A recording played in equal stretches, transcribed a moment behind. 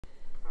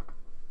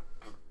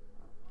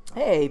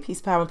Hey,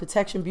 peace, power, and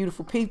protection,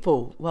 beautiful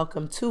people.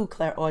 Welcome to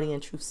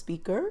Clairaudient Truth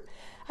Speaker.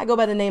 I go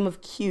by the name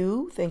of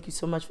Q. Thank you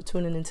so much for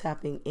tuning and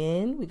tapping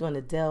in. We're going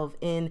to delve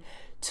in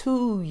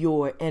to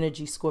your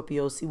energy,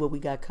 Scorpio, see what we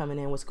got coming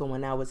in, what's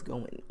going on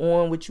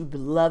with you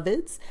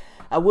beloveds.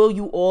 I will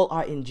you all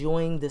are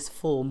enjoying this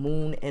full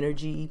moon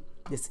energy,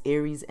 this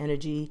Aries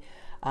energy.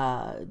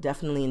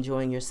 Definitely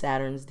enjoying your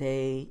Saturn's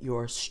day,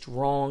 your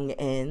strong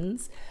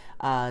ends.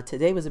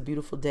 Today was a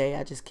beautiful day.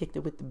 I just kicked it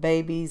with the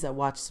babies. I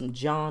watched some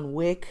John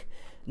Wick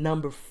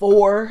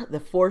 #4, the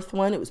fourth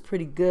one. It was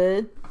pretty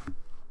good.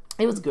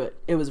 It was good.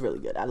 It was really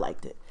good. I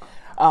liked it.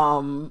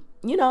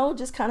 You know,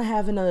 just kind of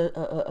having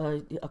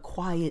a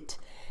quiet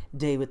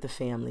day with the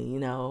family. You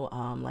know,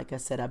 like I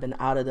said, I've been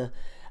out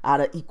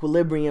of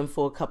equilibrium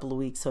for a couple of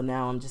weeks, so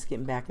now I'm just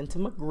getting back into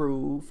my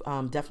groove.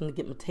 Definitely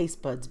get my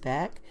taste buds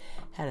back.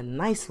 Had a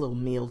nice little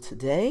meal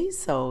today,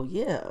 so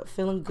yeah,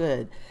 feeling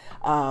good.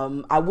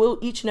 I will,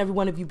 each and every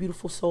one of you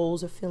beautiful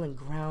souls are feeling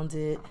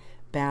grounded,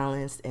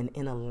 balanced, and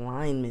in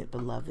alignment,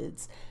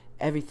 beloveds.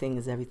 Everything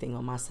is everything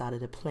on my side of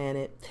the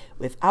planet.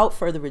 Without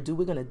further ado,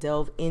 we're going to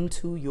delve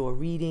into your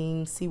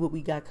reading, see what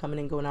we got coming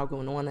and going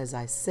on, as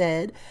I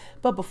said.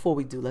 But before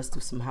we do, let's do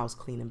some house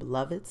cleaning,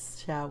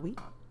 beloveds, shall we?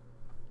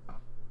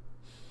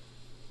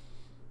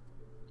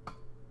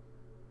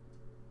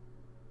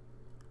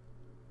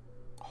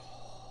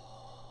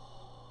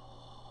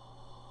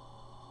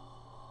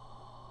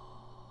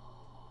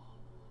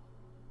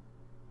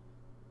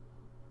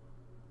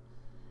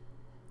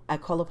 I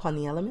call upon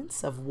the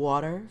elements of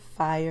water,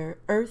 fire,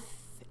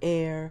 earth,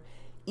 air,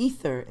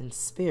 ether, and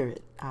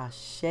spirit.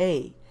 Ashe.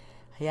 I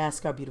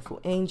ask our beautiful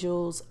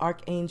angels,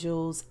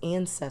 archangels,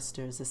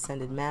 ancestors,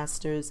 ascended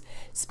masters,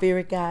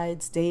 spirit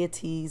guides,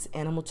 deities,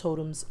 animal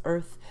totems,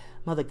 earth,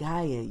 Mother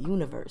Gaia,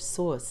 universe,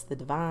 source, the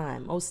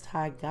divine, most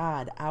high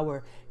God,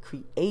 our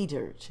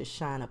creator, to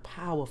shine a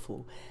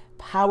powerful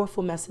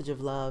message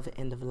of love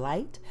and of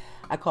light.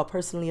 I call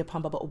personally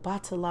upon Baba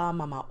Obatala,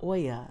 Mama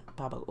Oya,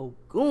 Baba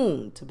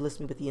Ogun to bless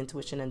me with the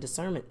intuition and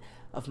discernment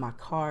of my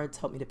cards.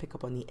 Help me to pick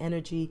up on the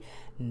energy,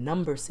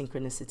 number,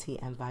 synchronicity,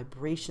 and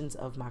vibrations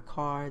of my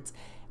cards.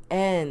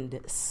 And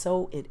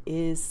so it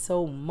is,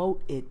 so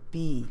mote it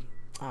be.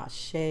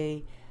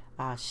 Ashe,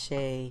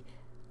 ashe,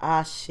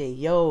 ashe.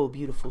 Yo,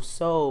 beautiful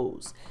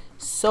souls.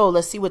 So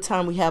let's see what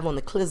time we have on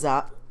the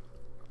Clizop.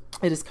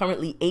 It is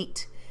currently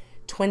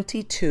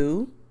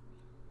 8:22.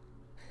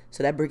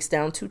 So that breaks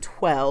down to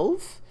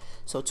 12.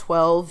 So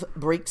 12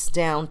 breaks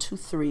down to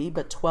 3,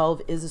 but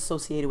 12 is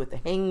associated with the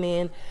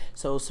hangman.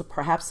 So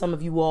perhaps some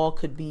of you all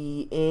could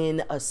be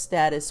in a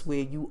status where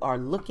you are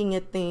looking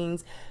at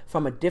things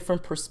from a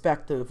different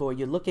perspective, or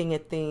you're looking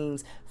at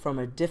things from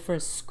a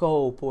different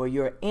scope, or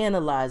you're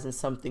analyzing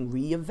something,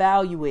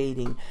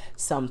 reevaluating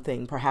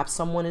something. Perhaps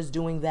someone is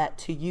doing that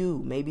to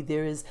you. Maybe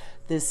there is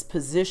this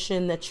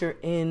position that you're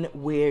in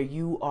where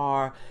you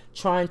are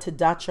trying to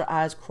dot your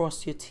I's,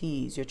 cross your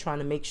T's. You're trying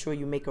to make sure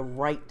you make a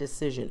right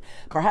decision.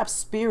 Perhaps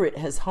spirit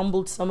has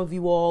humbled some of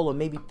you all, or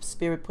maybe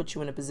spirit put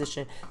you in a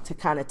position to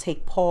kind of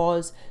take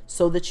pause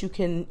so that you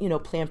can, you know,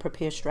 plan,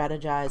 prepare,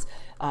 strategize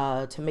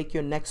to make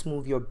your next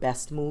move your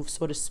best move,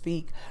 so to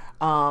speak.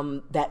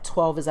 That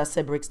 12, as I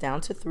said, breaks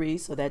down to 3.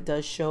 So that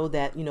does show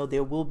that, you know,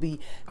 there will be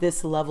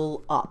this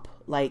level up.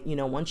 Like, you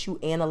know, once you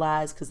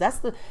analyze, because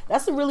that's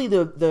really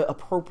the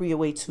appropriate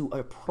way to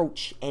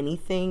approach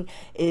anything,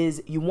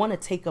 is you want to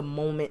take a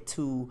moment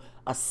to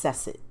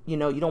assess it. You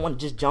know, you don't want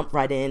to just jump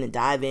right in and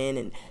dive in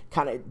and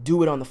kind of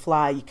do it on the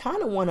fly. You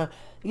kind of want to,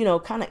 you know,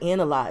 kind of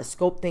analyze,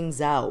 scope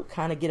things out,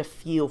 kind of get a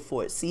feel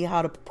for it, see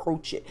how to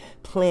approach it,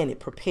 plan it,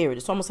 prepare it.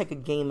 It's almost like a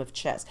game of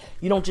chess.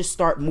 You don't just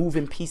start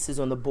moving pieces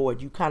on the board.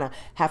 You kind of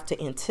have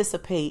to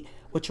anticipate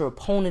what your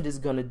opponent is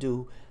going to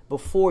do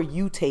before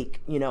you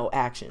take, you know,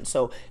 action.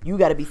 So you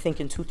got to be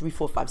thinking 2, 3,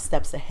 4, 5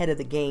 steps ahead of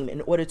the game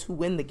in order to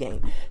win the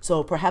game.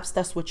 So perhaps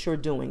that's what you're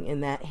doing in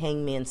that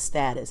hangman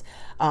status.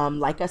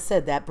 Like I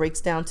said, that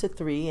breaks down to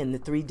 3, and the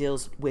 3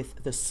 deals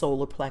with the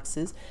solar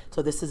plexus.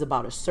 So this is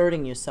about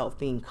asserting yourself,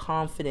 being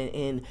confident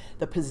in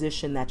the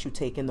position that you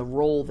take and the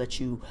role that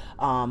you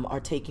are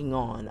taking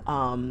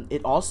on.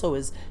 It also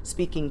is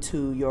speaking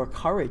to your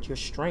courage, your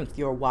strength,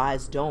 your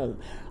wise dome,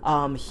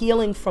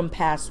 healing from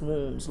past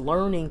wounds,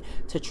 learning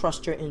to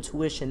trust your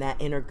intuition, that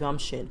inner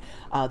gumption.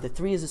 The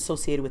 3 is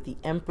associated with the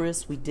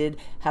Empress. We did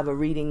have a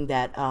reading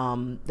that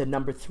the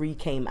number 3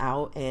 came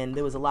out, and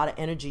there was a lot of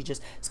energy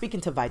just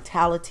speaking to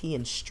vitality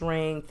and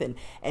strength,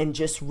 and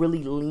just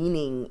really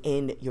leaning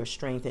in your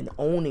strength and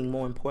owning,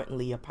 more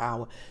importantly, your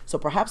power. So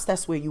perhaps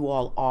that's where you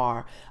all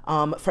are.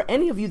 For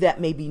any of you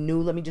that may be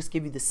new, let me just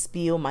give you the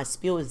spiel. My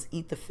spiel is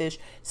eat the fish,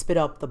 spit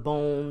out the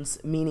bones,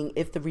 meaning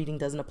if the reading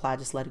doesn't apply,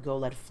 just let it go,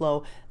 let it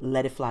flow,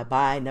 let it fly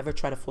by. Never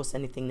try to force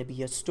anything to be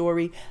your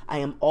story. I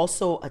am am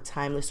also a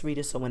timeless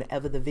reader, so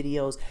whenever the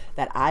videos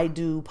that I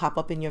do pop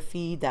up in your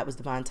feed, that was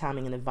divine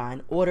timing and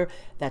divine order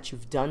that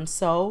you've done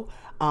so.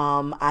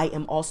 I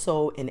am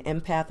also an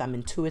empath, I'm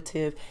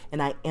intuitive,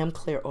 and I am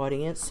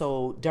clairaudient.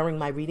 So during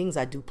my readings,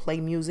 I do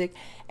play music,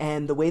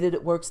 and the way that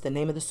it works, the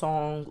name of the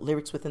song,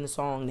 lyrics within the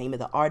song, name of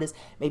the artist,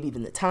 maybe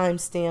even the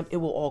timestamp, it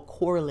will all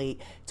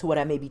correlate to what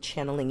I may be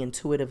channeling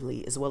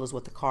intuitively, as well as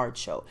what the cards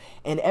show.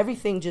 And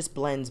everything just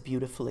blends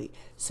beautifully.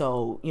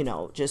 So, you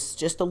know,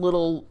 just a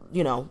little,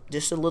 you know,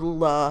 just a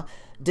little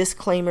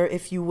disclaimer,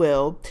 if you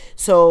will.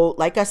 So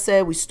like I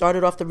said, we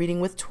started off the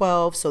reading with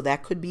 12, so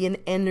that could be an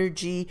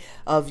energy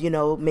of, you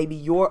know, maybe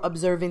you're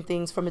observing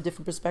things from a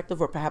different perspective,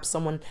 or perhaps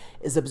someone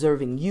is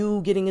observing you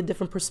getting a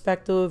different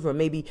perspective, or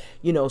maybe,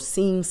 you know,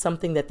 seeing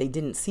something that they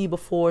didn't see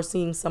before,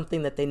 seeing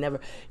something that they never,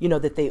 you know,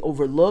 that they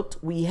overlooked.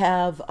 We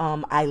have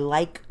I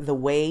Like the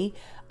Way,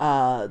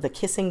 the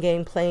Kissing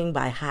Game playing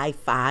by High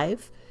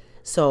Five.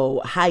 So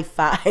high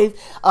five,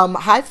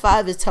 high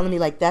five is telling me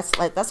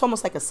that's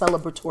almost like a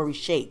celebratory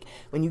shake.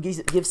 When you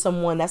give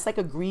someone, that's like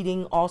a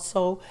greeting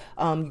also.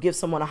 You give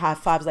someone a high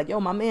five, it's like, yo,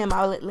 my man,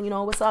 you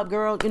know, what's up,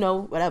 girl, you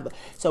know, whatever.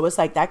 So it's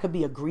like, that could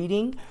be a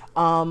greeting.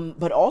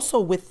 But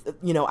also with,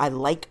 you know, I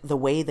like the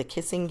way, the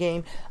kissing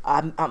game,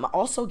 I'm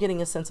also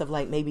getting a sense of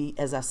like, maybe,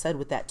 as I said,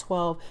 with that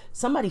 12,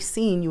 somebody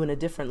seeing you in a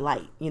different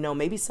light. You know,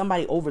 maybe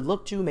somebody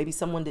overlooked you, maybe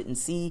someone didn't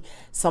see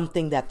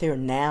something that they're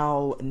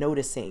now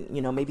noticing.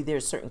 You know, maybe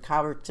there's certain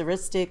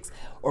characteristics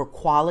or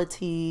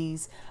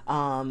qualities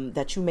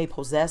that you may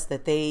possess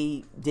that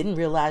they didn't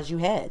realize you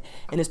had,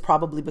 and it's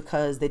probably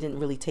because they didn't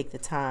really take the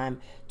time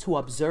to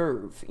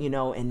observe, you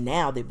know, and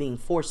now they're being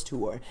forced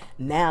to, or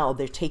now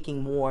they're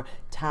taking more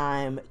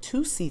time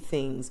to see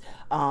things,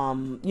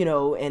 you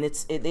know, and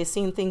they're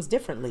seeing things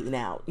differently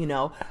now, you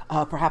know.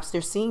 Perhaps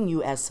they're seeing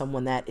you as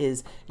someone that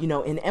is, you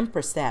know, in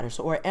empress status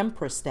or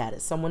empress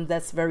status, someone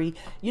that's very,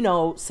 you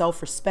know,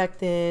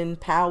 self-respecting,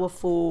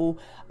 powerful,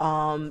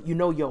 you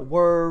know your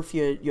worth,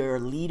 you're a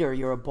leader,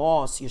 you're a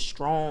boss, you're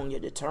strong, you're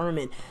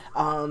determined,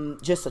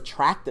 just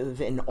attractive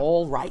in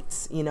all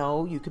rights. You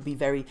know, you could be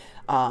very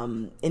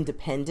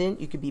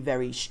independent, you could be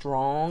very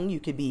strong, you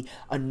could be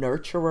a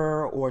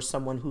nurturer, or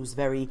someone who's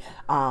very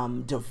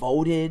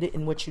devoted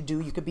in what you do.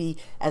 You could be,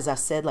 as I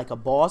said, like a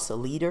boss, a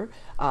leader.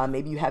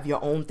 Maybe you have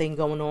your own thing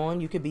going on.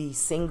 You could be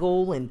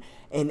single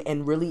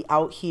and really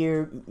out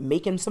here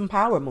making some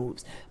power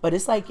moves. But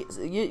it's like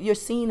you're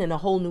seen in a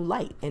whole new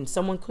light, and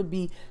someone could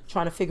be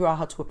trying to figure out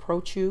how to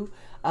approach you,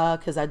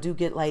 because I do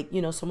get, like,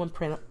 you know, someone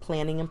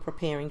planning and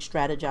preparing,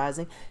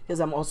 strategizing,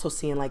 because I'm also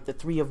seeing like the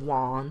 3 of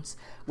Wands,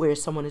 where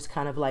someone is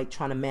kind of like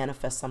trying to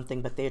manifest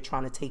something, but they're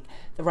trying to take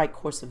the right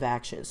course of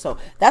action. So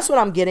that's what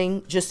I'm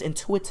getting just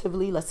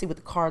intuitively. Let's see what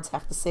the cards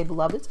have to say,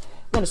 beloveds.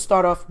 I'm going to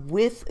start off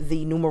with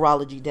the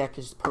numerology deck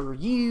as per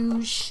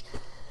usual.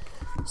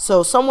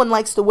 So someone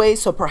likes the way,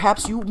 so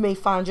perhaps you may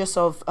find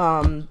yourself,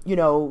 you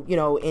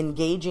know,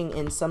 engaging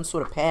in some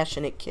sort of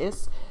passionate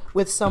kiss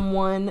with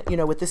someone, you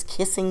know, with this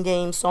kissing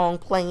game song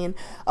playing.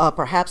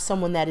 Perhaps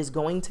someone that is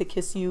going to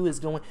kiss you it's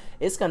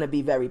going to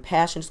be very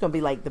passionate. It's going to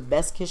be like the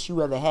best kiss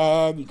you ever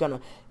had. You're going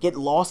to get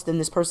lost in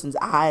this person's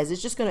eyes.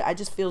 It's just going to, I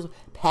just feel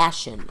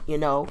passion, you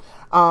know.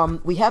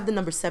 We have the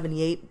number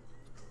 78.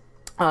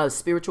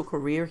 Spiritual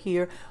career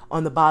here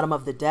on the bottom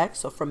of the deck.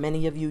 So for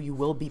many of you, you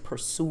will be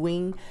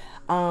pursuing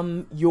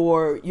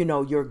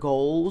your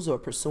goals, or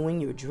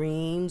pursuing your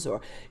dreams, or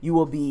you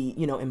will be,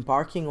 you know,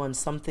 embarking on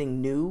something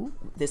new.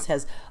 This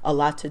has a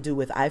lot to do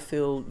with, I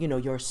feel, you know,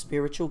 your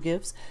spiritual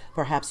gifts.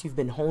 Perhaps you've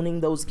been honing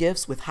those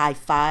gifts with high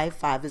five.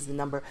 5 is the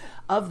number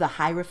of the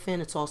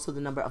Hierophant. It's also the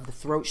number of the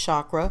throat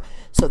chakra.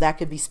 So that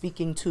could be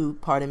speaking to,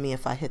 pardon me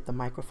if I hit the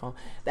microphone,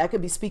 that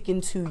could be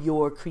speaking to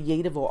your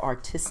creative or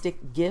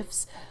artistic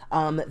gifts,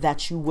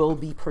 that you will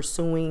be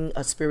pursuing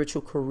a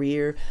spiritual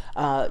career,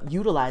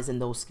 utilizing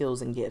those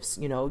skills and gifts.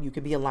 You know, you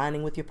could be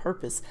aligning with your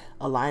purpose,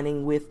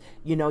 aligning with,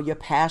 you know, your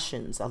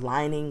passions,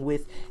 aligning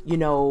with, you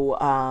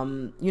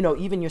know,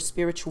 even your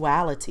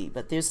spirituality.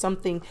 But there's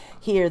something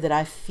here that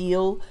I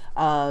feel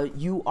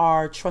you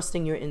are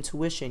trusting your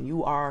intuition.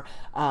 You are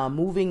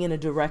moving in a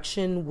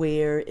direction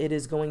where it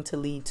is going to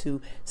lead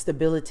to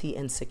stability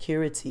and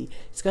security.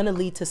 It's going to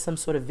lead to some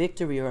sort of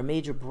victory or a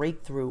major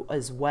breakthrough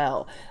as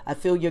well. I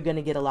feel you're going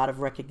to get a lot of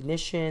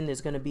recognition.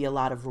 There's going to be a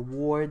lot of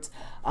rewards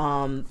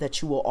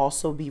that you will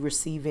also be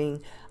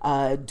receiving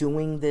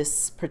doing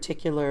this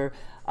particular,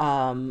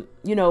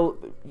 you know,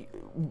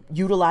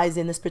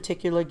 utilizing this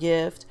particular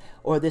gift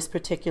or this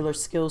particular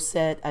skill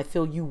set. I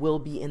feel you will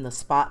be in the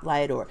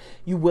spotlight, or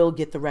you will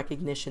get the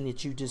recognition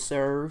that you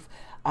deserve,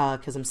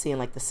 because I'm seeing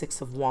like the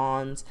 6 of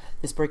Wands.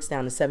 This breaks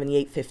down to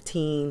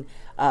 7815,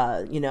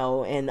 you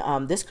know,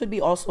 and this could be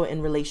also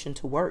in relation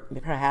to work.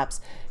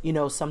 Perhaps, you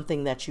know,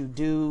 something that you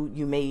do,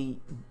 you may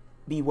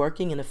be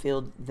working in a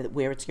field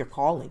where it's your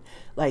calling,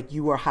 like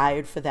you were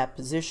hired for that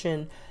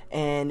position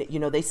And, you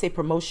know, they say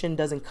promotion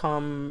doesn't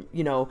come,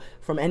 you know,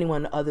 from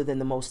anyone other than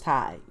the Most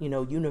High. You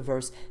know,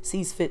 universe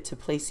sees fit to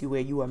place you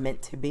where you are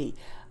meant to be.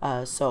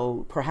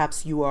 So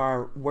perhaps you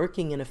are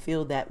working in a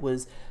field that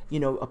was, you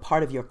know, a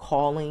part of your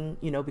calling,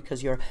 you know,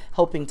 because you're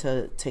helping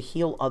to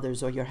heal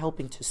others, or you're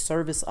helping to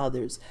service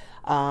others.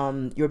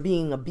 You're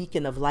being a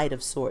beacon of light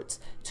of sorts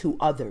to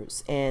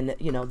others. And,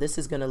 you know, this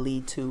is going to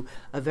lead to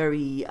a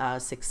very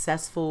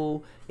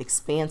successful,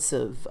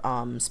 expansive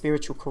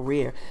spiritual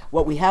career.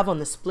 What we have on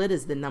the split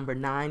is the number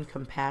 9,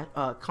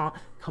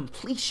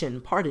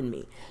 completion, pardon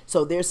me.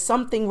 So there's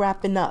something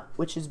wrapping up,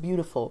 which is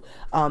beautiful.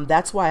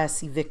 That's why I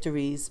see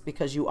victories,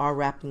 because you are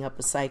wrapping up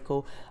a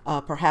cycle.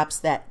 Perhaps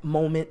that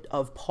moment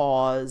of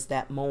pause,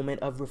 that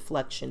moment of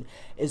reflection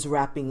is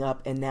wrapping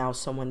up, and now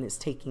someone is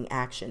taking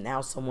action.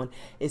 Now someone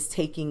is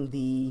taking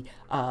the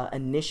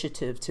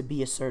initiative to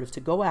be assertive, to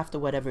go after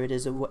whatever it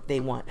is or what they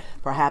want,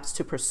 perhaps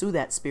to pursue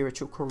that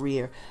spiritual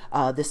career.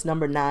 This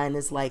number 9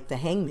 is like the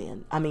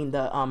hangman,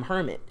 the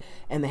hermit.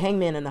 And the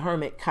hangman and the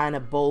hermit kind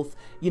of both,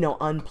 you know,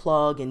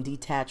 unplug and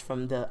detach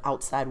from the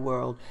outside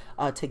world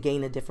to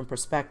gain a different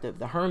perspective.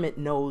 The hermit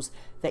knows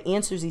the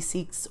answers he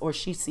seeks or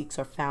she seeks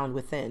are found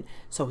within.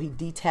 So he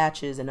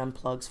detaches and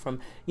unplugs from,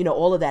 you know,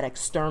 all of that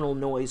external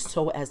noise,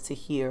 so as to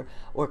hear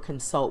or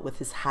consult with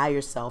his higher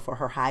self or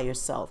her higher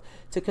self,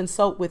 to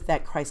consult with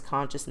that Christ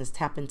consciousness,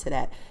 tap into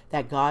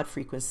that God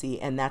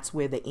frequency, and that's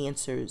where the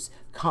answers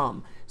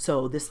come.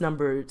 So this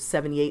number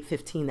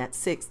 7815, that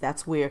 6,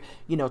 that's where,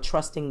 you know,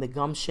 trusting the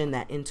gumption,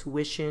 that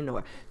intuition,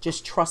 or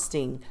just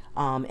trusting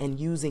and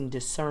using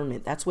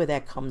discernment, that's where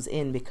that comes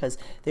in, because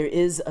there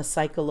is a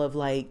cycle of,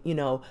 like, you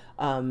know,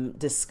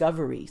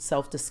 discovery,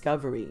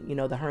 self-discovery. You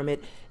know, the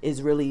hermit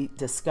is really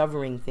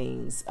discovering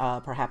things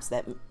perhaps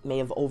that may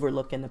have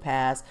overlooked in the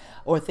past,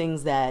 or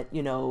things that,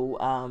 you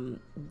know,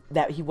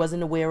 that he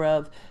wasn't aware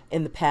of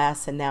in the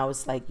past, and now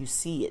it's like you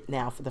see it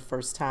now for the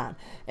first time.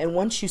 And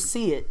once you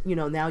see it, you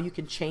know, now you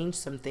can change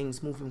some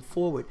things moving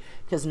forward,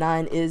 because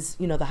 9 is,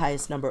 you know, the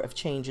highest number of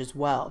change as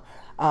well.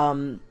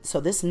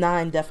 So this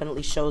 9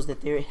 definitely shows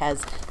that there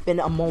has been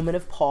a moment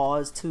of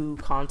pause to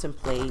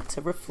contemplate,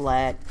 to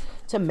reflect,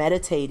 to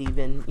meditate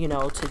even, you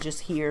know, to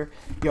just hear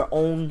your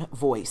own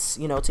voice,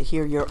 you know, to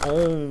hear your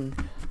own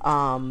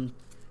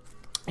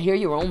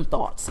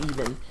thoughts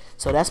even.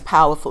 So that's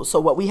powerful. So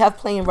what we have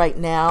playing right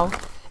now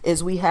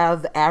is we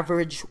have the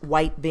average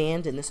white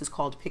band, and this is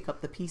called Pick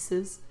Up the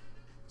Pieces.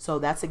 So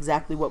that's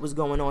exactly what was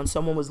going on.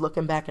 Someone was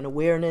looking back in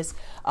awareness,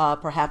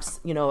 perhaps,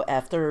 you know,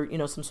 after, you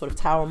know, some sort of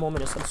tower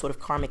moment or some sort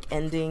of karmic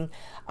ending.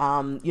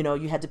 You know,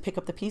 you had to pick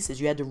up the pieces.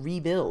 You had to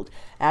rebuild.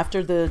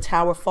 After the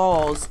tower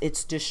falls,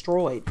 it's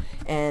destroyed.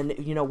 And,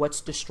 you know,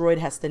 what's destroyed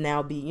has to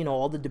now be, you know,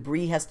 all the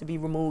debris has to be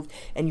removed,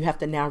 and you have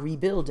to now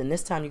rebuild. And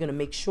this time you're going to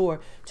make sure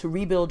to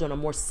rebuild on a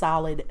more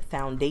solid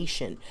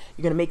foundation.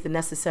 You're going to make the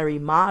necessary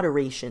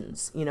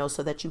moderations, you know,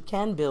 so that you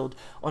can build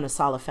on a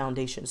solid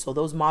foundation. So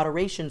those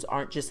moderations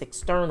aren't just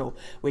external,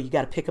 where you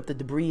got to pick up the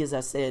debris, as I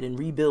said, and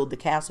rebuild the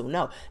castle.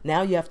 No,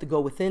 now you have to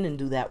go within and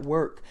do that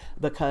work,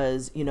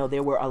 because, you know,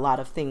 there were a lot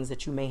of things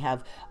that you may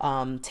have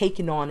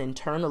taken on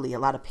internally, a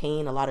lot of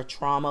pain, a lot of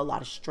trauma, a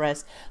lot of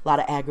stress, a lot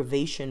of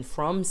aggravation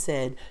from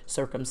said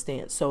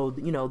circumstance. So,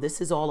 you know,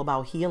 this is all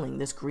about healing.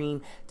 This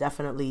green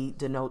definitely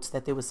denotes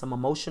that there was some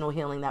emotional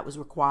healing that was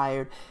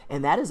required,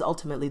 and that is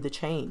ultimately the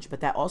change. But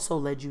that also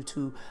led you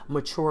to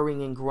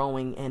maturing and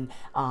growing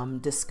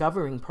and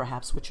discovering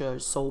perhaps what your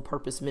soul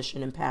purpose,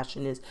 mission, and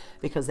passion is,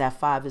 because that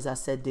 5, as I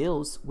said,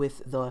 deals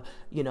with the,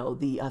 you know,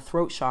 the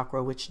throat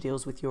chakra, which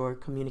deals with your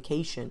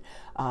communication,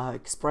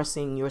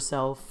 expressing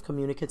yourself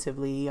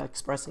communicatively,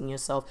 expressing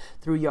yourself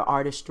through your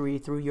artistry,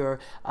 through your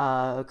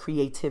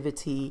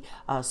creativity.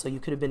 So you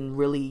could have been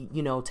really,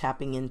 you know,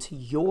 tapping into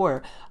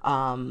your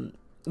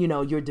you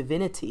know, your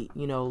divinity,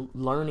 you know,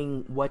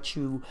 learning what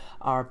you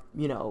are,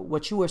 you know,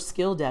 what you are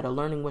skilled at, or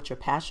learning what you're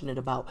passionate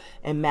about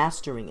and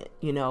mastering it.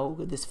 You know,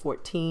 this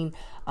 14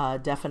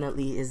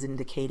 definitely is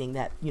indicating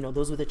that, you know,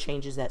 those were the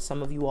changes that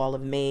some of you all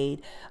have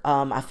made.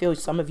 I feel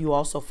some of you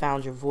also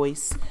found your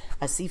voice.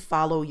 I see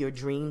follow your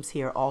dreams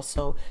here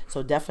also.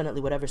 So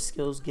definitely whatever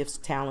skills, gifts,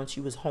 talents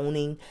you was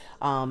honing,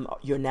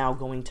 you're now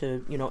going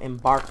to, you know,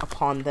 embark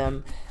upon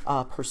them,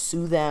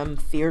 pursue them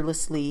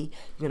fearlessly.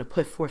 You're going to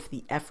put forth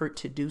the effort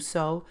to do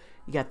so.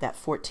 You got that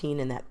 14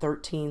 and that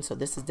 13. So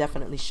this is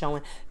definitely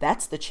showing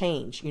that's the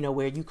change, you know,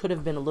 where you could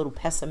have been a little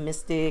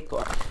pessimistic,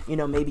 or, you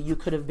know, maybe you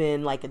could have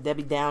been like a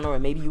Debbie Downer, or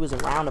maybe you was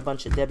around a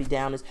bunch of Debbie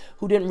Downers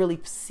who didn't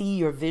really see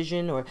your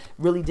vision, or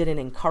really didn't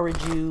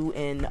encourage you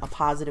in a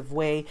positive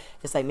way.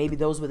 It's like maybe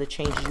those were the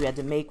changes you had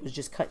to make, was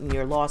just cutting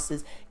your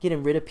losses,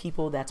 getting rid of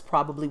people. That's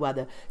probably why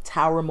the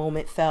tower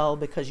moment fell,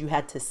 because you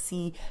had to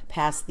see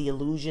past the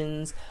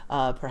illusions.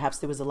 Perhaps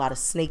there was a lot of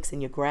snakes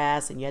in your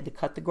grass and you had to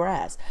cut the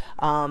grass.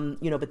 You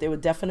know, but there were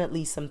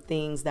definitely some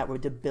things that were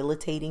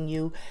debilitating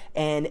you,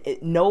 and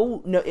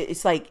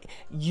it's like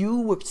you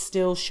were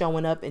still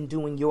showing up and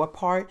doing your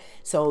part.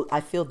 So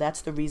I feel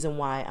that's the reason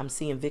why I'm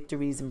seeing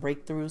victories and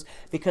breakthroughs,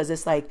 because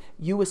it's like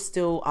you were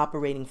still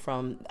operating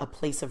from a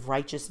place of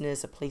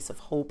righteousness, a place of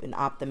hope and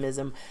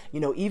optimism. You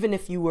know, even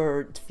if you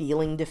were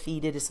feeling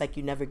defeated, it's like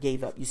you never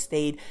gave up. You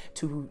stayed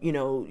to,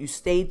 you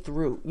stayed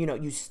through,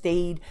 you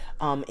stayed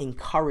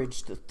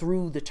encouraged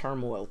through the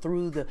turmoil,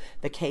 through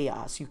the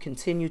chaos. You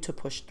continue to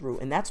push through,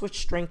 and that's what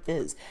strength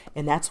is.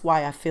 And that's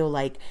why I feel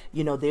like,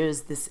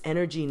 there's this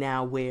energy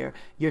now where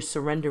you're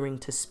surrendering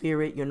to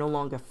spirit. You're no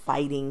longer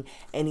fighting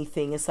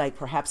anything. It's like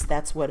perhaps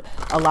that's what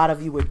a lot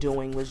of you were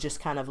doing, was just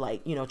kind of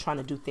like, trying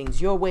to do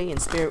things your way,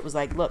 and spirit was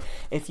like, look,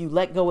 if you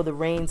let go of the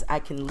reins, I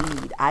can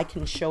lead. I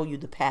can show you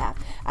the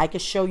path. I can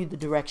show you the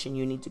direction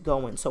you need to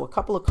go in. So a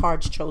couple of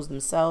cards chose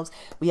themselves.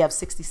 We have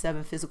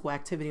 67 physical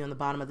activity on the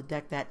bottom of the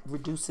deck. That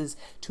reduces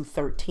to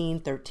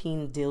 13.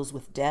 13 deals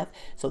with death.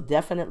 So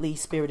definitely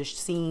spirit is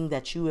seeing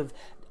that you have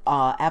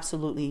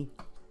absolutely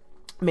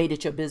made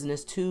it your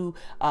business to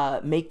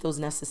make those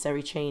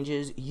necessary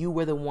changes. You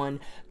were the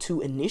one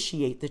to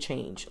initiate the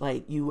change.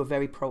 Like, you were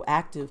very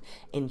proactive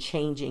in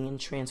changing and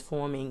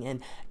transforming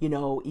and,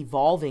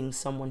 evolving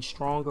someone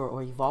stronger,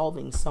 or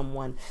evolving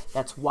someone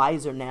that's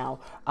wiser now.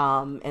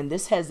 And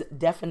this has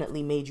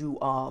definitely made you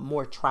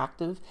more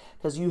attractive,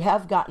 because you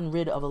have gotten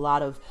rid of a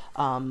lot of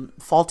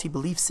faulty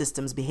belief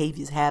systems,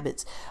 behaviors,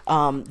 habits.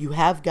 You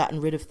have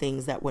gotten rid of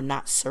things that were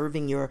not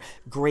serving your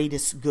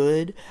greatest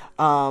good.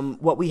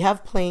 What we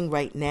have playing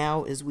right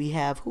now is we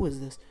have, who is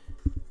this?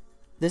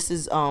 This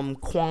is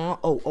Quan.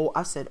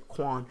 I said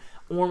Quan.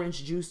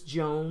 Orange Juice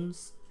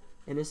Jones.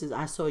 And this is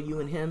I Saw You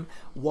and Him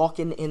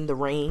Walking in the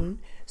Rain.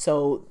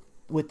 So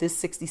with this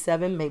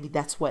 67, maybe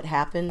that's what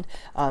happened.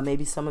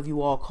 Maybe some of you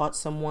all caught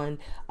someone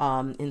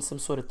in some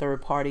sort of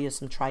third party or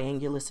some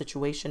triangular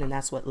situation, and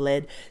that's what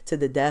led to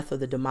the death or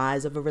the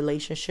demise of a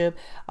relationship,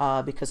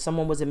 because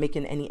someone wasn't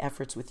making any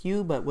efforts with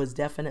you, but was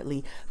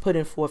definitely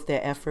putting forth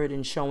their effort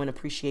and showing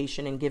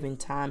appreciation and giving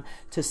time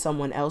to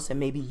someone else, and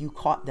maybe you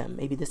caught them.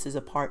 Maybe this is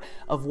a part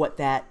of what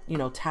that,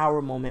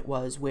 tower moment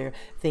was, where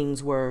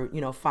things were,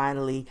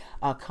 finally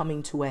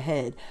coming to a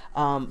head.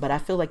 But I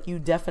feel like you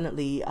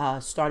definitely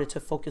started to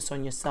focus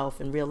on yourself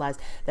and realize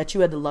that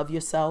you had to love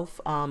yourself.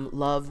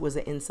 Love was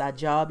an inside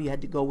job. You had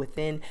to go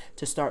within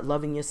to start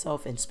loving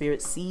yourself, and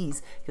spirit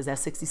sees, because that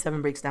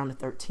 67 breaks down to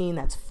 13,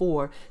 that's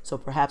 4. So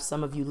perhaps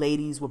some of you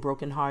ladies were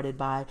brokenhearted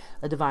by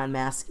a divine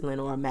masculine,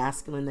 or a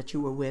masculine that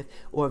you were with,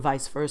 or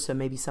vice versa.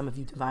 Maybe some of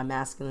you divine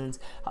masculines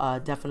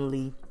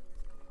definitely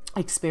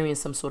experience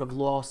some sort of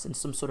loss and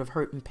some sort of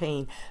hurt and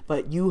pain,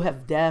 but you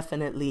have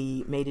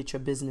definitely made it your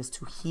business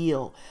to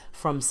heal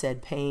from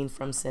said pain,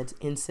 from said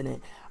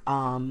incident.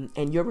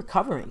 And you're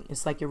recovering.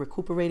 It's like you're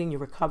recuperating, you're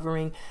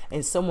recovering,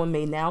 and someone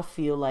may now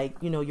feel like,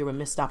 you're a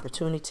missed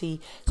opportunity.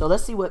 So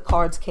let's see what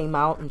cards came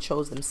out and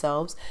chose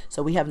themselves.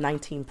 So we have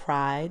 19,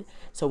 Pride.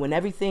 So when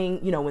everything,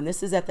 when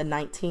this is at the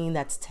 19,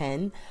 that's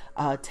 10.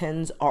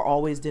 10s are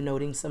always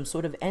denoting some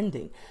sort of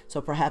ending.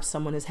 So perhaps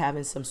someone is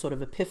having some sort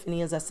of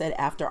epiphany, as I said,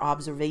 after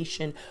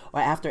observation,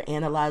 or after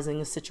analyzing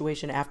a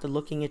situation, after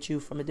looking at you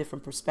from a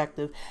different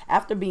perspective,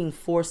 after being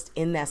forced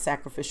in that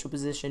sacrificial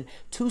position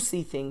to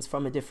see things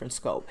from a different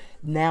scope.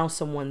 Now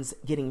someone's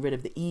getting rid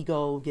of the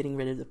ego, getting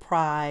rid of the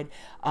pride,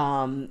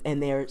 and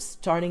they're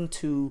starting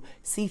to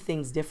see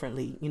things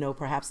differently.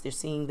 Perhaps they're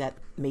seeing that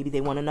maybe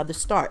they want another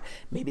start.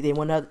 Maybe they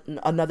want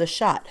another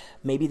shot.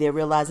 Maybe they're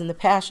realizing the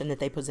passion that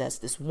they possess.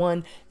 This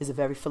 1 is a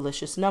very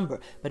fallacious number,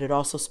 but it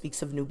also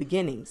speaks of new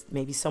beginnings.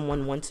 Maybe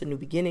someone wants a new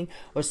beginning,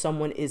 or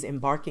someone is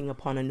embarking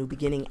upon a new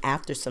beginning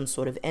after some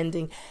sort of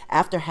ending,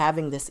 after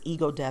having this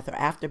ego death, or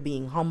after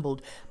being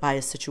humbled by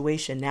a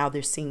situation. Now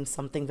they're seeing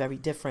something very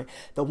different.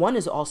 The 1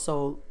 is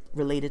also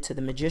related to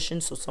the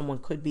magician, so someone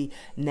could be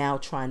now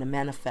trying to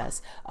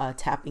manifest,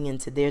 tapping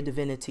into their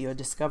divinity, or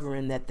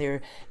discovering that they're,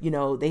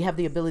 they have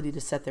the ability to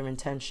set their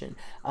intention.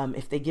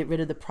 If they get rid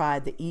of the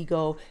pride, the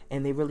ego,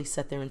 and they really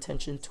set their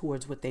intention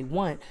towards what they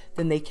want,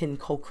 then they can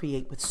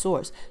co-create with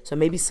source. So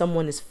maybe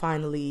someone is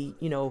finally,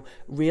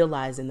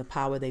 realizing the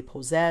power they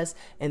possess,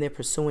 and they're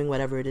pursuing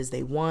whatever it is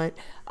they want,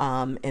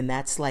 and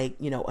that's like,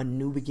 a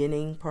new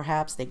beginning.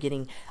 Perhaps they're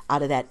getting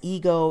out of that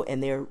ego,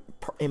 and they're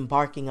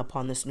embarking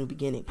upon this new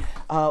beginning.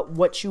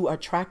 What you are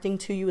attracting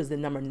to you is the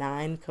number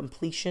 9,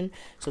 completion.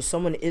 So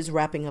someone is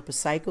wrapping up a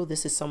cycle.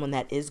 This is someone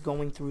that is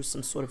going through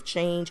some sort of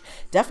change.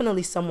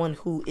 Definitely someone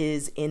who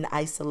is in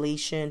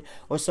isolation,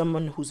 or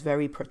someone who's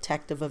very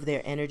protective of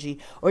their energy,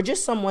 or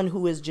just someone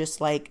who is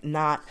just like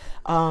not,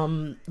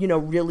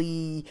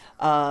 really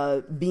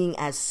being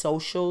as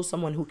social.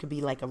 Someone who could be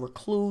like a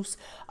recluse.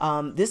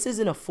 This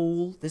isn't a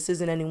fool. This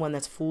isn't anyone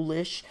that's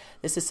foolish.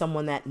 This is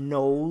someone that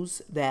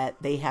knows that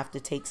they have to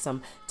take some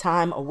some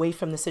time away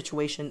from the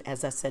situation,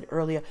 as I said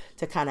earlier,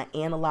 to kind of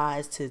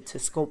analyze, to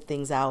scope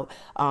things out,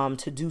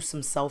 to do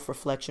some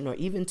self-reflection, or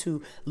even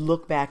to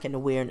look back in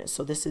awareness.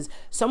 So this is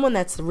someone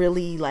that's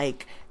really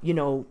like, you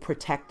know,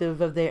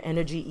 protective of their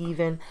energy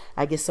even.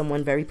 I guess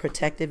someone very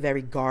protective,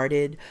 very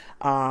guarded,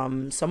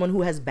 someone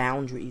who has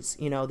boundaries.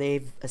 You know,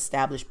 they've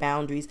established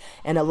boundaries.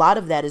 And a lot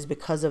of that is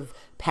because of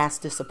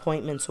past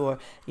disappointments, or,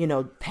 you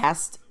know,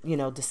 past, you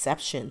know,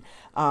 deception,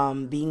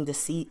 being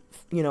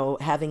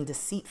having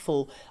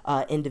deceitful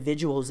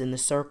individuals in the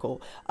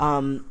circle.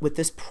 With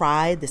this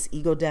pride, this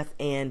ego death,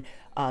 and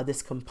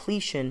this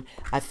completion,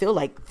 I feel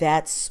like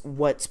that's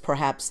what's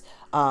perhaps,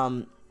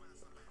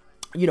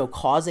 you know,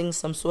 causing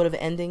some sort of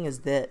ending, is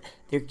that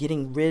they're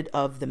getting rid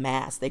of the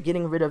mask. They're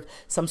getting rid of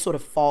some sort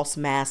of false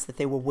mask that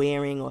they were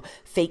wearing, or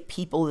fake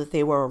people that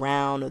they were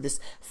around, or this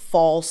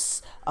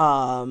false,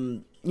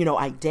 you know,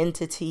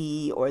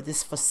 identity, or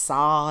this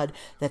facade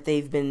that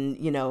they've been,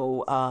 you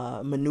know,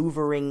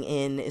 maneuvering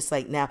in. It's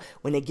like now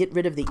when they get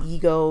rid of the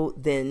ego,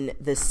 then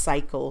this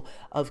cycle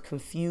of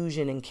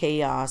confusion and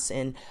chaos,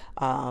 and,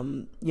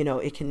 you know,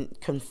 it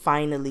can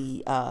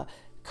finally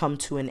come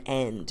to an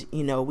end.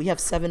 You know, we have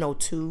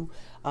 702.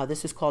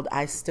 This is called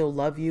I Still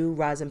Love You,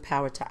 Rise and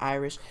Power to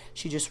Irish.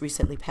 She just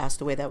recently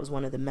passed away. That was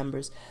one of the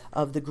members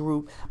of the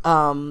group.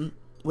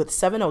 With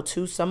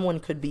 702, someone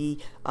could be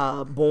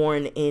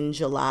born in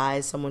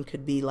July. Someone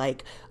could be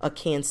like a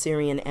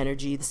Cancerian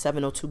energy. The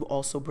 702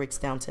 also breaks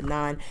down to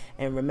 9.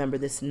 And remember,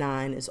 this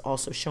 9 is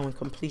also showing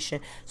completion.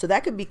 So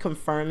that could be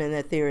confirming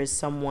that there is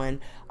someone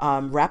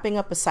wrapping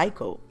up a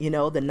cycle. You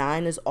know, the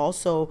 9 is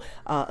also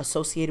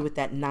associated with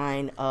that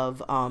 9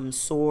 of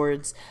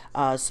swords.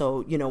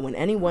 So, you know, when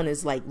anyone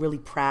is like really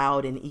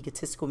proud and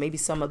egotistical, maybe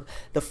some of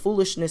the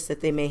foolishness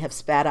that they may have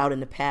spat out in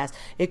the past,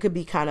 it could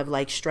be kind of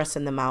like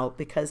stressing them out,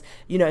 because,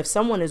 you know, if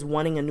someone is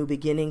wanting a new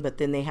beginning, but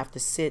then they have to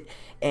sit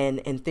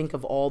and think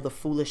of all the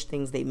foolish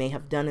things they may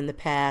have done in the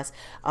past,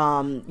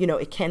 you know,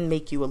 it can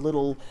make you a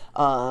little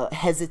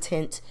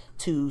hesitant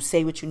to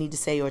say what you need to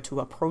say, or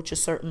to approach a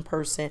certain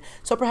person.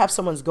 So perhaps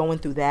someone's going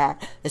through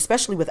that,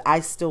 especially with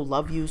I Still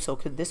Love You. So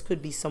this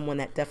could be someone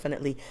that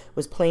definitely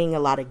was playing a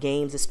lot of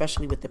games,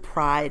 especially with the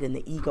pride and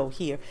the ego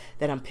here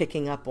that I'm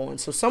picking up on.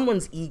 So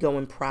someone's ego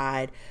and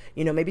pride,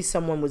 you know, maybe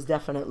someone was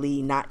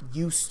definitely not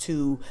used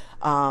to,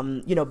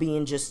 you know,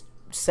 being just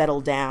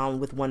settle down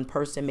with one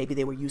person. Maybe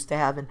they were used to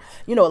having,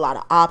 you know, a lot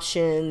of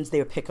options. They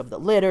were pick of the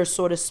litter,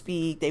 so to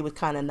speak. They were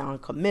kind of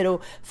non-committal,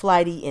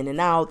 flighty, in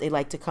and out. They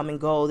like to come and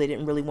go. They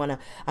didn't really want to,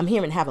 I'm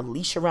hearing, have a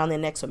leash around their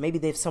neck. So maybe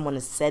if someone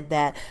has said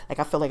that, like,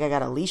 I feel like I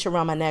got a leash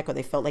around my neck, or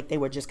they felt like they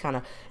were just kind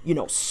of, you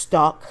know,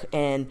 stuck.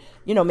 And,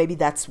 you know, maybe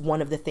that's one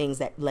of the things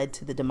that led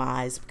to the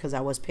demise, because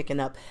I was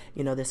picking up,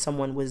 you know, that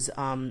someone was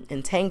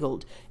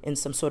entangled in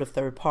some sort of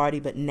third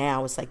party. But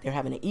now it's like they're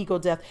having an ego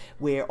death,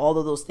 where all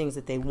of those things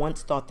that they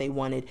once thought they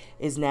wanted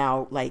is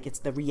now like, it's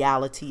the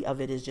reality of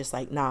it is just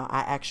like, nah,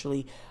 I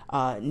actually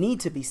need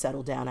to be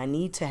settled down. I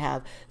need to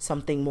have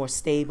something more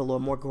stable or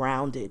more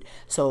grounded.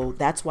 So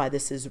that's why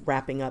this is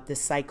wrapping up this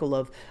cycle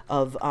of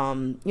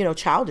you know,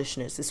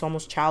 childishness. It's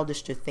almost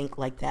childish to think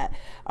like that,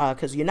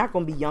 because you're not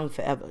going to be young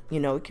forever.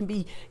 You know, it can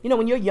be, you know,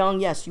 when you're young,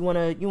 yes, you want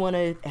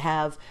to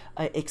have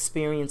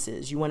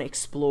experiences, you want to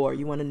explore,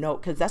 you want to know,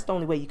 because that's the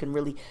only way you can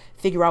really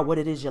figure out what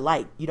it is you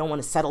like. You don't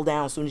want to settle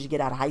down as soon as you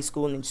get out of high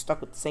school and then you're stuck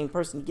with the same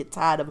person. You get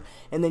tired of them,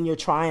 and then you're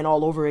trying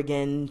all over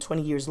again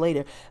 20 years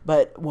later.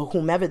 But well,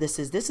 whomever this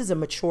is a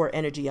mature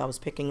energy I was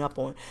picking up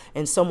on,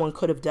 and someone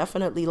could have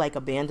definitely like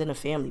abandoned a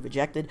family,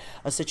 rejected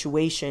a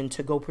situation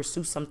to go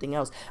pursue something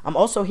else. I'm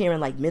also hearing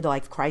like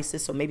midlife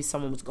crisis. So maybe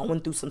someone was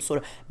going through some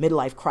sort of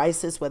midlife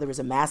crisis, whether it's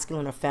a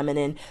masculine or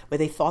feminine, where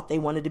they thought they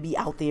wanted to be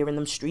out there in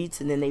them streets,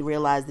 and then they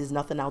realized there's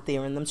nothing out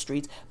there in them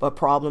streets but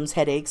problems,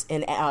 headaches,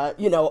 and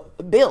you know,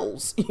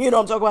 bills. You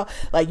know what I'm talking about?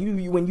 Like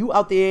you when you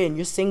out there and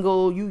you're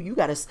single, you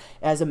gotta,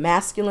 as a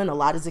masculine, a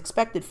lot is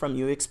expected from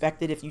you.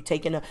 Expected, if you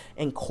taking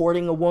and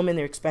courting a woman,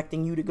 they're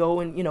expecting you to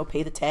go and, you know,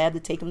 pay the tab to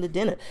take them to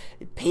dinner,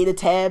 pay the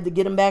tab to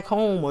get them back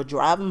home, or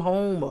drive them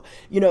home, or,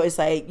 you know, it's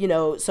like, you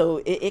know,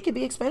 so it could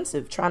be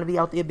expensive trying to be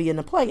out there being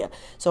a player.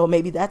 So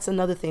maybe that's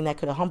another thing that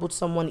could have humbled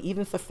someone,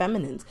 even for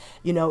feminines.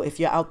 You know, if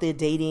you're out there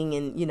dating,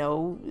 and, you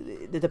know,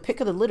 the pick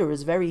of the litter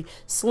is very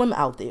slim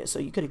out there. So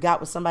you could have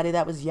got with somebody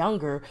that was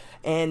younger,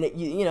 and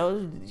you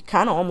know,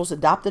 kind of almost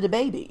adopted a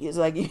baby. It's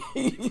like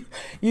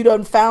you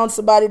done found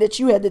somebody that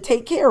you had to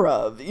take care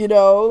of. You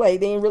know, like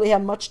they didn't really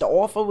have much to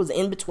offer, was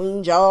in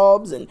between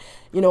jobs, and,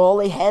 you know, all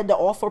they had to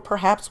offer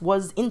perhaps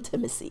was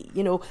intimacy.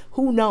 You know,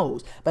 who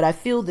knows? But I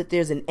feel that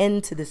there's an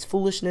end to this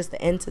foolishness,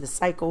 the end to the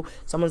cycle.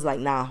 Someone's like,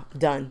 nah,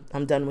 done.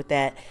 I'm done with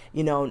that.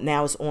 You know,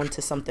 now it's on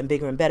to something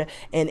bigger and better.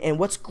 And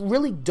what's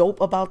really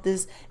dope about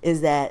this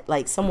is that,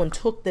 like, someone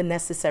took the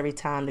necessary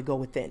time to go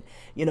within.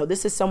 You know,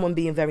 this is someone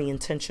being very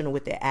intentional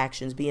with their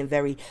actions, being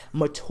very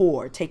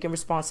mature, taking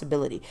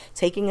responsibility,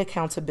 taking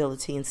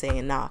accountability, and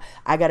saying, nah,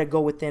 I got to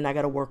go within. I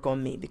got to work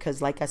on me.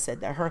 Because like I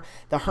said,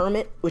 the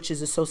hermit, which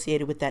is associated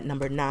associated with that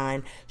number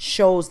 9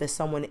 shows that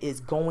someone is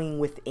going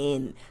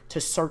within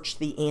to search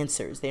the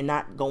answers. They're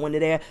not going to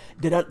their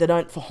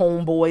for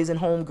homeboys and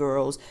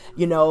homegirls.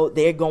 You know,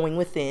 they're going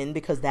within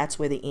because that's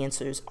where the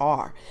answers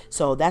are.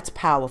 So that's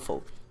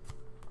powerful.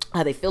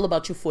 How they feel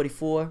about you,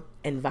 44.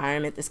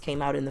 Environment. This came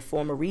out in the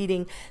former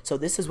reading. So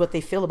this is what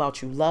they feel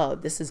about you.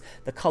 Love. This is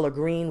the color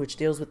green, which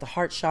deals with the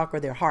heart chakra.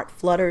 Their heart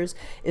flutters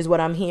is what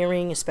I'm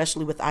hearing,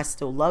 especially with I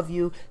still love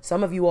you.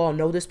 Some of you all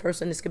know this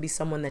person. This could be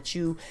someone that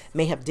you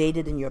may have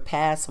dated in your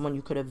past, someone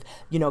you could have,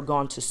 you know,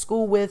 gone to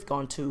school with,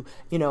 gone to,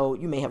 you know,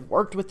 you may have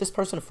worked with this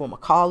person, a former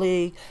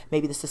colleague.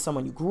 Maybe this is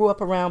someone you grew up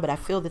around, but I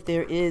feel that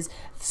there is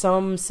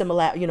some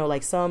similar, you know,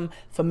 like some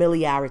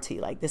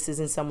familiarity. Like this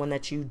isn't someone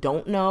that you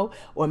don't know,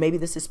 or maybe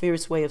this is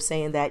Spirit's way of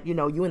saying that, you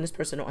know, you and this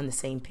person are on the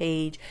same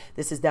page.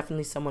 This is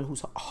definitely someone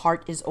whose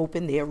heart is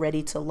open. They're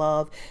ready to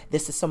love.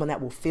 This is someone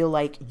that will feel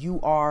like you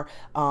are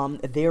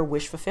their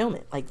wish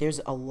fulfillment. Like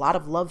there's a lot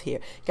of love here.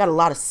 You got a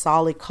lot of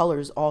solid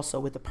colors also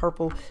with the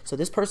purple. So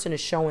this person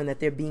is showing that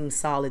they're being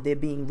solid. They're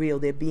being real.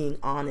 They're being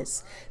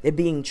honest. They're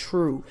being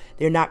true.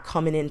 They're not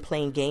coming in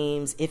playing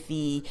games,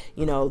 iffy,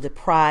 you know, the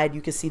pride.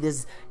 You can see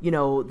this, you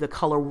know, the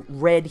color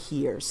red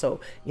here. So,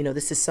 you know,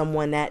 this is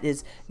someone that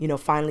is, you know,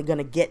 finally going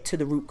to get to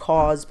the root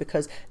cause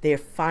because they're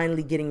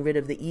finally getting rid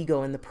of the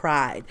ego and the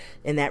pride.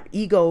 And that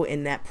ego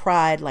and that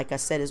pride, like I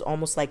said, is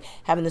almost like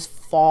having this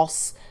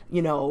false,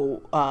 you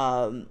know,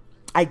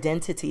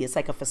 identity. It's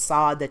like a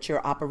facade that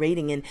you're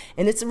operating in,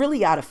 and it's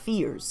really out of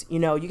fears. You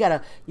know, you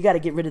gotta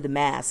get rid of the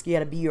mask. You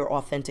gotta be your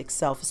authentic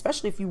self,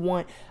 especially if you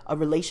want a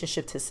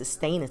relationship to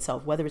sustain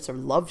itself, whether it's a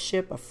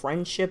loveship, a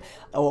friendship,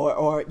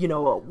 or you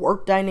know, a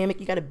work dynamic.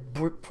 You gotta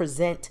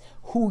present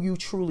who you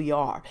truly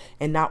are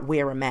and not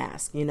wear a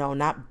mask, you know,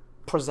 not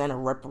present a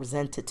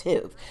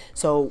representative.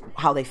 So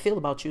how they feel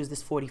about you is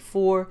this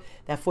 44.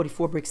 That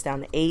 44 breaks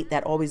down to 8.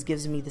 That always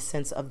gives me the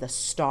sense of the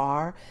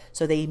star.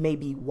 So they may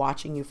be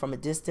watching you from a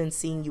distance,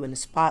 seeing you in the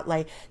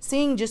spotlight,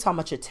 seeing just how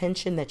much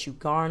attention that you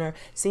garner,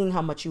 seeing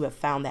how much you have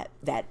found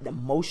that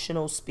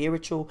emotional,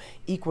 spiritual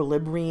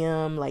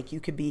equilibrium. Like you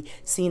could be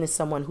seen as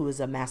someone who is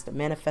a master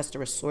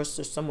manifestor, a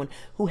sorcerer, someone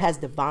who has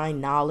divine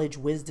knowledge,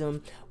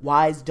 wisdom,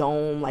 wise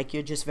dome. Like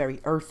you're just very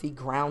earthy,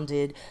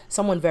 grounded,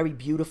 someone very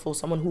beautiful,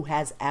 someone who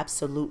has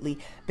absolutely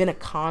been a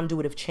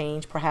conduit of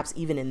change, perhaps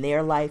even in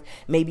their life.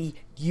 Maybe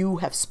you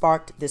have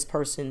sparked this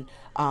person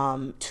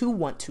to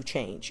want to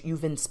change.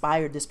 You've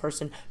inspired this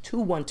person to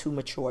want to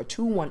mature,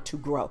 to want to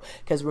grow.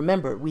 Because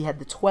remember, we had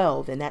the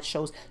 12, and that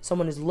shows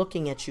someone is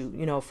looking at you,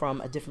 you know,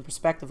 from a different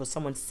perspective, or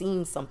someone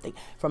seeing something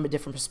from a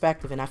different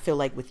perspective. And I feel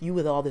like with you,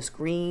 with all this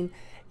green,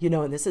 you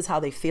know, and this is how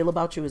they feel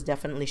about you, is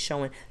definitely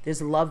showing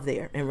there's love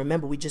there. And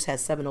remember, we just had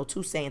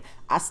 702 saying,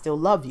 I still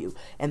love you.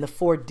 And the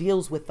 4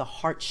 deals with the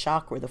heart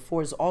chakra. The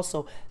 4 is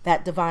also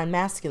that divine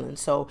masculine.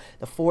 So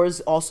the 4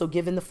 is also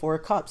given the 4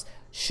 of cups.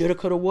 Shoulda,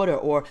 coulda, woulda,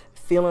 or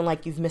feeling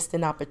like you've missed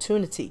an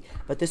opportunity.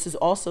 But this is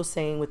also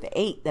saying with the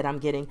 8 that I'm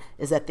getting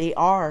is that they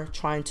are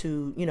trying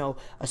to, you know,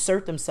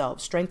 assert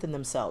themselves, strengthen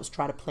themselves,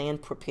 try to plan,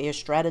 prepare,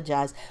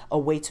 strategize a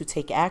way to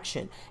take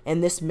action.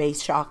 And this may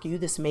shock you.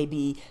 This may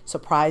be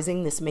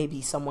surprising. This may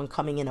be someone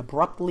coming in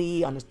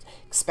abruptly,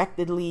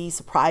 unexpectedly,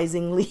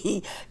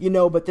 surprisingly, you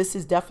know, but this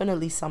is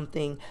definitely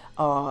something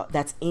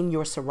that's in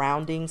your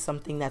surroundings,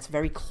 something that's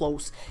very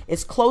close.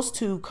 It's close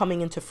to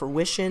coming into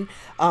fruition.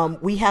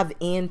 We have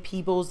Ann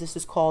Peebles. This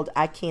is called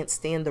I Can't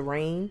Stand the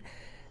Rain.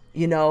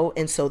 You know,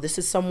 and so this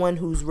is someone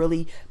who's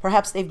really,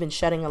 perhaps they've been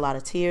shedding a lot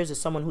of tears, or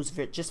someone who's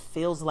just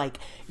feels like,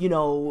 you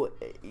know,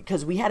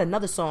 because we had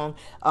another song,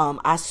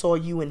 I Saw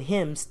You and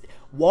Him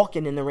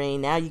walking in the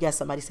rain. Now you got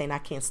somebody saying I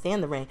can't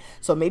stand the rain.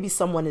 So maybe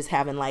someone is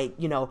having, like,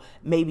 you know,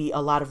 maybe a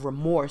lot of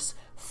remorse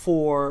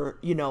for,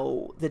 you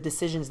know, the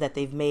decisions that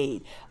they've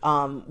made.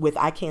 With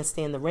I Can't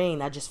Stand the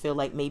Rain, I just feel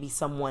like maybe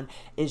someone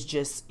is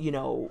just, you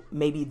know,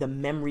 maybe the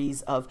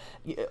memories of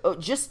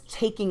just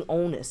taking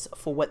onus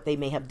for what they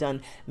may have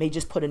done may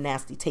just put a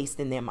nasty taste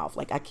in their mouth.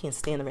 Like, I can't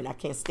stand the rain. I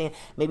can't stand.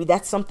 Maybe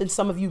that's something.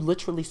 Some of you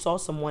literally saw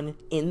someone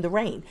in the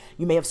rain.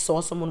 You may have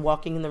saw someone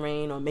walking in the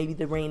rain, or maybe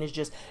the rain is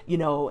just, you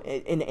know,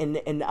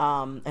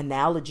 an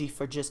analogy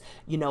for just,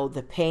 you know,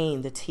 the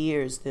pain, the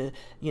tears, the,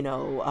 you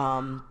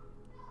know,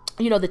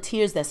 the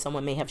tears that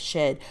someone may have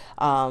shed,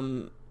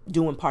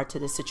 due in part to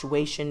the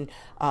situation,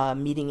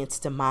 meeting its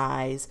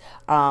demise.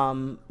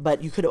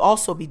 But you could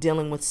also be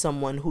dealing with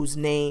someone whose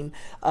name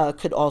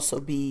could also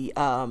be,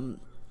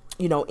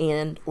 you know,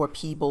 and or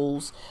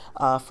Peebles,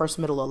 first,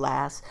 middle, or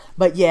last.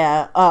 But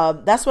yeah,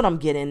 that's what I'm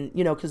getting,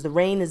 you know, because the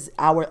rain is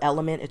our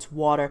element. It's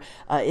water.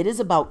 It is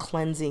about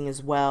cleansing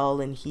as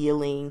well, and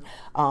healing,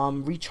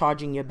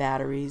 recharging your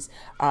batteries.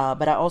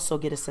 But I also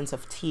get a sense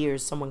of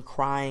tears, someone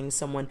crying,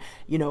 someone,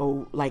 you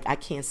know, like, I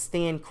can't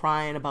stand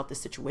crying about the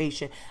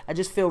situation. I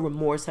just feel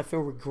remorse. I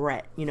feel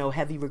regret, you know,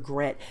 heavy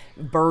regret,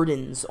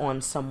 burdens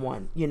on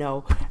someone, you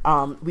know.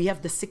 We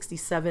have the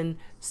 67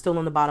 still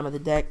on the bottom of the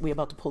deck. We're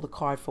about to pull the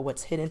card for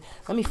what's hidden.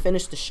 Let me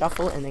finish the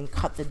shuffle and then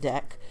cut the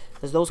deck,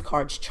 because those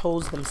cards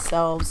chose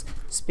themselves.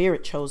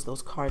 Spirit chose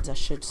those cards, I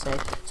should say.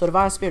 So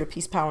divine spirit of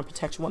peace, power, and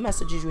protection, what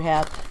messages you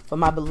have for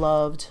my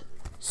beloved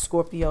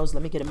Scorpios.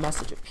 Let me get a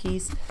message of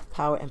peace,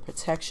 power, and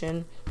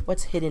protection.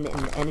 What's hidden in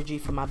the energy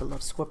for my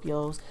beloved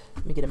Scorpios?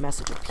 Let me get a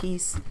message of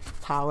peace,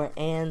 power,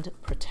 and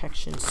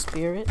protection,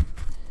 spirit.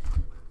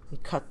 We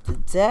cut the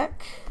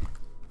deck.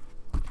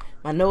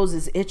 My nose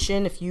is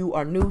itching. If you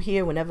are new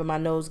here, whenever my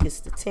nose gets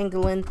to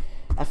tingling,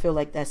 I feel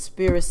like that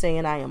spirit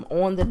saying I am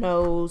on the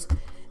nose,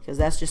 because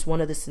that's just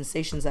one of the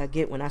sensations I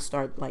get when I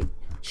start like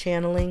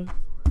channeling.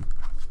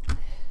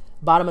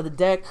 Bottom of the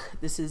deck,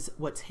 this is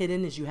what's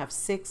hidden, is you have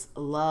 6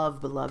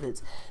 love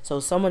beloveds. So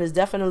someone is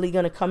definitely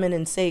going to come in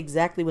and say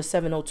exactly what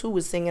 702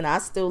 was singing. I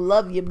still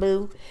love you,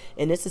 boo.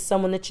 And this is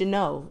someone that you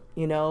know,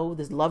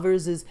 this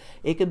lovers is,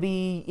 it could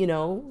be,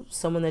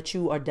 someone that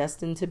you are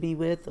destined to be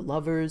with.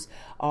 Lovers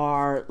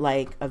are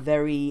like a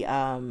very,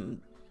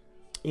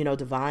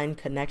 divine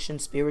connection,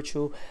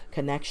 spiritual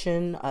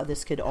connection.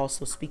 This could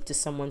also speak to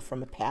someone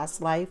from a past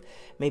life.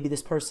 Maybe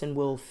this person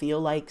will feel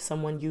like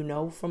someone you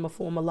know from a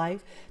former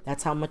life.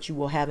 That's how much you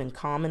will have in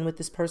common with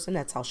this person.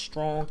 That's how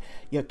strong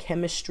your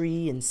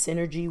chemistry and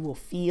synergy will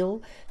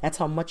feel. That's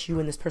how much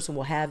you and this person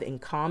will have in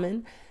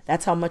common.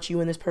 That's how much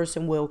you and this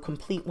person will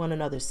complete one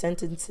another's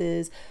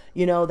sentences.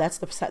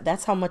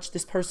 That's how much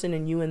this person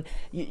and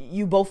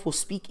you both will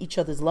speak each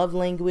other's love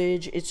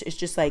language. It's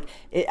just like,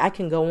 I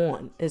can go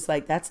on. It's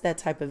like, that's that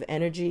type of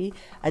energy.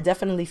 I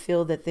definitely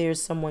feel that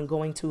there's someone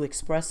going to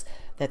express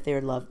that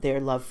their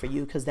love for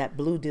you, because that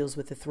blue deals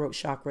with the throat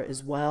chakra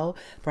as well.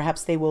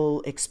 Perhaps they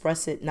will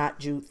express it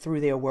not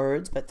through their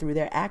words, but through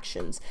their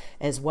actions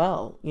as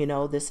well.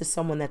 This is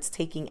someone that's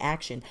taking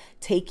action,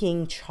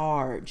 taking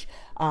charge.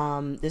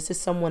 This is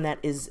someone that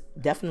is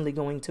definitely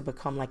going to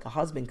become like a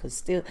husband, because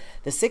still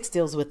the 6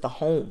 deals with the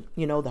home,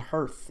 the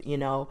hearth,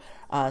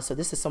 so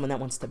this is someone that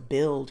wants to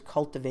build,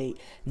 cultivate,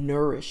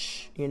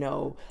 nourish,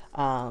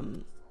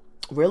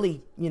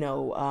 really,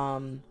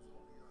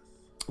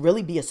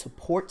 really be a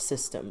support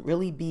system,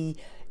 really be,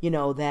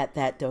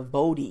 that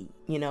devotee,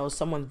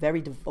 someone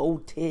very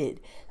devoted,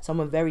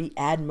 someone very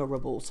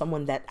admirable,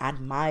 someone that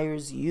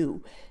admires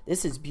you.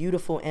 This is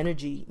beautiful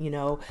energy.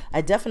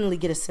 I definitely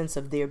get a sense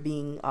of there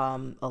being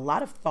a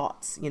lot of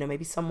thoughts.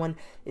 Maybe someone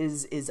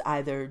is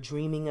either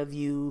dreaming of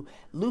you.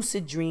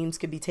 Lucid dreams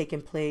could be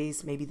taking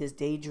place. Maybe there's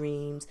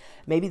daydreams.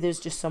 Maybe there's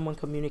just someone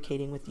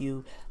communicating with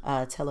you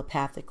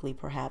telepathically,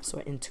 perhaps,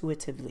 or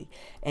intuitively,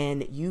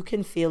 and you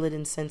can feel it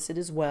and sense it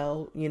as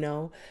well.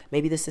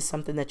 Maybe this is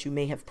something that you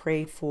may have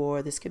prayed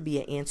for. This could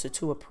be an answer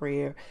to a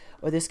prayer,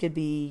 or this could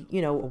be,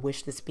 a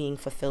wish that's being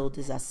fulfilled,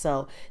 as I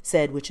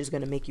said, which is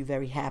going to make you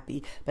very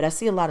happy. But I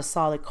see a lot of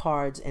solid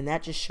cards, and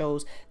that just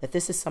shows that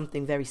this is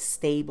something very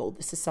stable.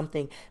 This is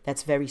something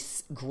that's very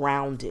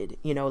grounded,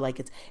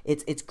 like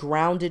it's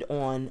grounded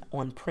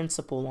on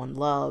principle, on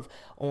love,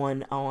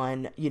 on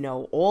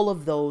all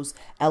of those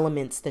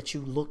elements that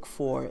you look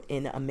for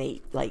in a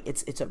mate. Like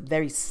it's a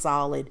very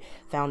solid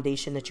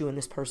foundation that you and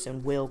this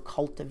person will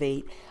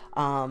cultivate.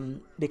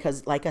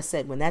 Because like I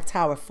said, when that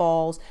tower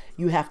falls,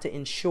 you have to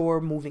ensure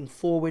moving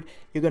forward,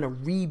 you're going to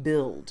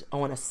rebuild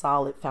on a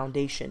solid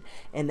foundation.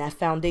 And that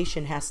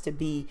foundation has to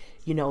be,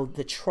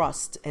 the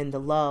trust and the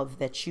love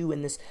that you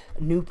and this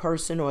new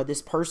person, or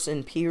this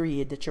person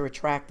period, that you're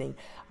attracting,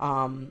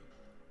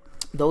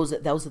 those are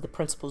the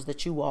principles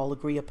that you all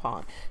agree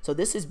upon. So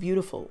this is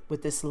beautiful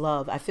with this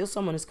love. I feel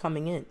someone is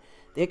coming in.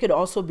 There could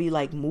also be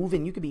like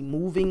moving. You could be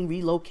moving,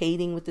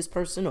 relocating with this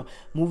person, or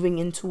moving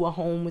into a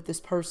home with this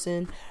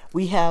person.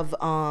 We have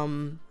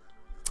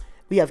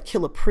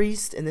Killer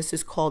Priest, and this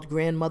is called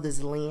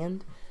Grandmother's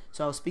Land.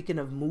 So I was speaking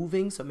of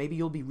moving. So maybe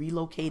you'll be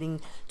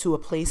relocating to a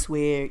place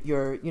where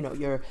your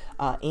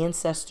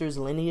ancestors'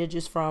 lineage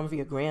is from, for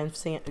your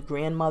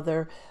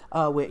grandmother.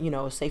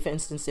 Where, say for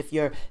instance, if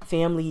your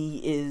family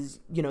is,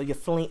 your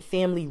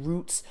family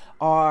roots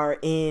are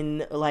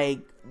in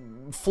like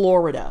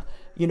Florida,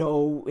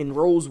 in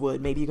Rosewood,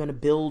 maybe you're going to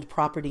build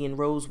property in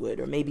Rosewood.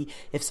 Or maybe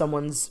if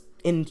someone's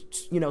in,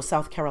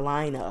 South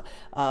Carolina,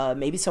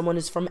 maybe someone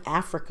is from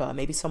Africa,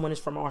 maybe someone is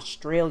from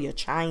Australia,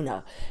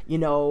 China,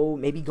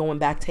 maybe going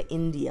back to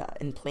India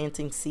and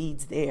planting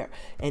seeds there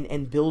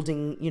and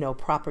building,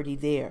 property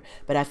there.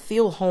 But I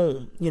feel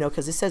home,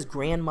 because it says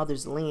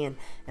grandmother's land,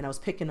 and I was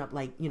picking up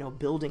like,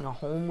 building a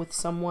home with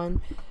someone,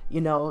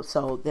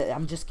 so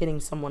I'm just getting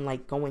someone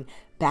like going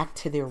back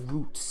to their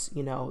roots.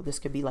 This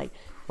could be like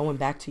going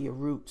back to your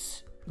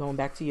roots, going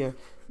back to your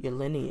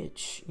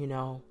lineage.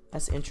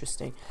 That's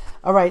interesting.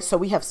 All right, so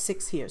we have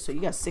 6 here. So you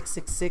got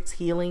 666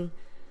 healing.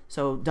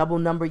 So double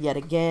number yet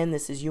again.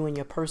 This is you and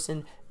your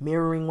person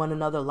mirroring one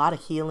another. A lot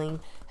of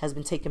healing has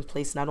been taking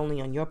place, not only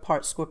on your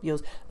part,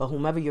 Scorpios, but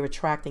whomever you're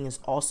attracting has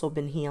also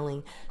been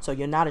healing. So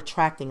you're not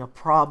attracting a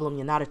problem.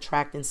 You're not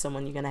attracting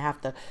someone you're going to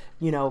have to,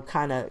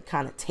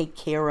 kind of take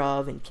care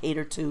of and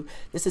cater to.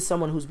 This is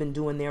someone who's been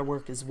doing their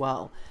work as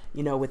well.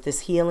 With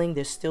this healing,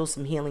 there's still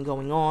some healing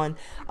going on.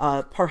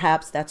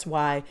 Perhaps that's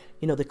why,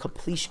 the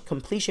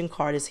completion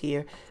card is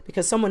here,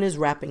 because someone is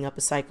wrapping up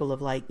a cycle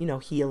of like,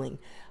 healing.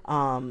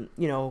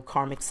 you know,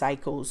 karmic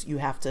cycles. You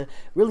have to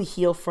really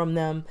heal from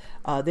them.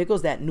 There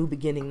goes that new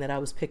beginning that I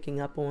was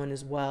picking up on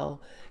as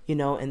well. You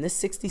know, and this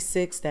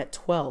 66, that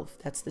 12,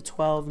 that's the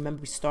 12.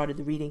 Remember, we started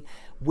the reading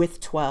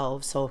with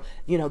 12. So,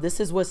 you know, this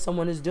is what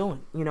someone is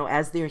doing. You know,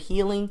 as they're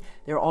healing,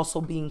 they're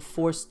also being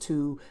forced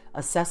to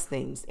assess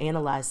things,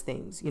 analyze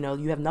things. You know,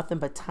 you have nothing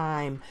but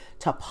time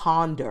to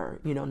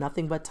ponder, you know,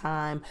 nothing but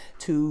time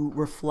to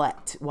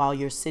reflect while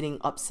you're sitting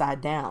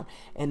upside down.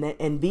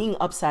 And being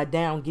upside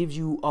down gives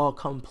you a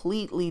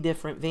completely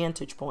different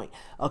vantage point,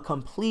 a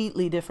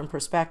completely different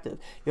perspective.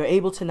 You're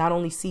able to not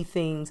only see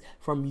things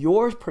from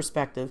your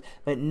perspective,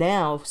 but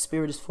now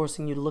Spirit is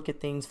forcing you to look at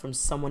things from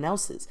someone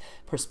else's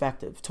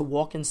perspective, to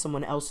walk in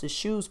someone else's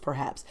shoes,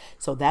 perhaps.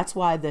 So that's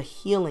why the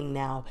healing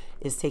now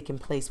is taking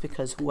place,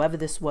 because whoever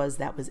this was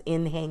that was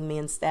in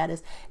hangman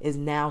status is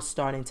now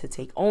starting to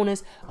take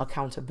onus,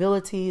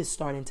 accountability, is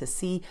starting to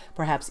see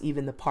perhaps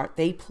even the part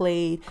they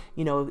played.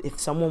 You know, if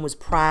someone was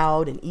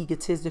proud and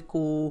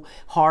egotistical,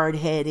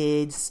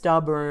 hard-headed,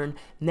 stubborn,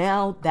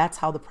 now that's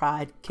how the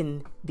pride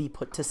can be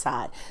put to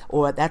side,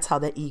 or that's how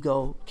the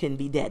ego can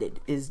be deaded,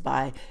 is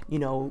by, you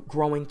know,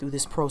 growing through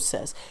this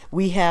process.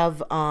 We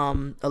have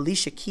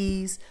Alicia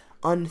Keys,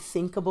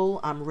 Unthinkable,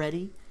 I'm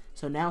Ready.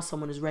 So now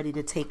someone is ready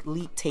to take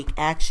leap, take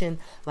action.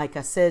 Like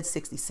I said,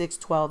 66,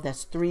 12,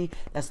 that's 3.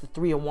 That's the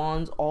 3 of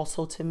Wands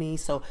also to me.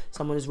 So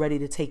someone is ready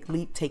to take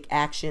leap, take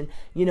action,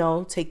 you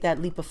know, take that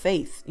leap of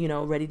faith, you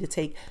know, ready to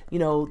take, you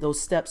know, those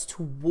steps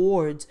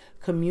towards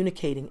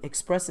communicating,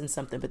 expressing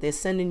something. But they're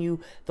sending you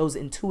those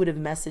intuitive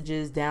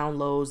messages,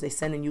 downloads. They're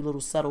sending you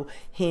little subtle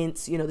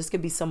hints. You know, this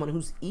could be someone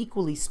who's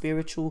equally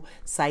spiritual,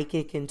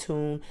 psychic, in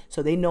tune.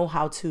 So they know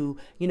how to,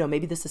 you know,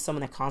 maybe this is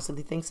someone that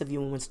constantly thinks of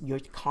you. And when you're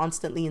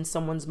constantly in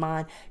someone's mind,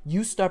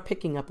 you start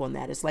picking up on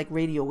that. It's like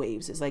radio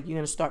waves. It's like you're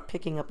going to start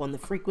picking up on the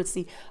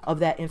frequency of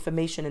that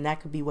information, and that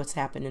could be what's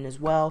happening as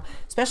well,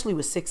 especially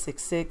with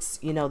 666.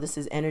 You know, this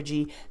is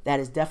energy that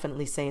is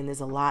definitely saying there's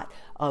a lot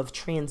of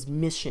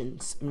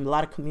transmissions, a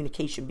lot of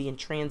communication being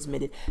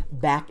transmitted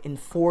back and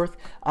forth.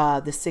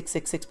 The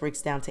 666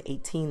 breaks down to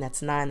 18.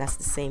 That's 9. That's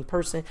the same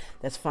person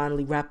that's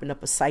finally wrapping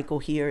up a cycle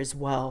here as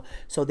well.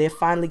 So they're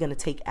finally going to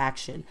take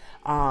action.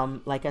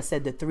 Like I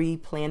said, the 3,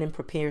 plan and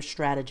prepare,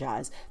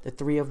 strategize. The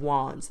 3 of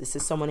Wands. This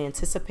is someone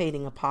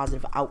anticipating a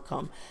positive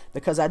outcome,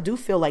 because I do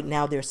feel like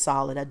now they're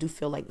solid. I do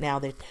feel like now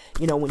that,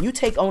 you know, when you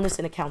take onus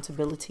and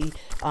accountability,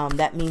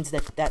 that means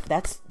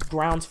that's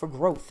grounds for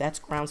growth. That's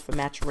grounds for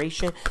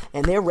maturation,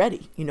 and they're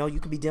ready. You know, you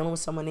could be dealing with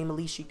someone named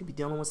Alicia. You could be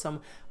dealing with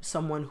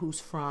someone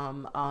who's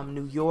from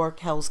New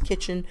York. Hell's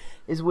Kitchen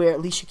is where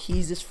Alicia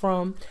Keys is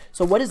from.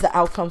 So what is the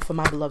outcome for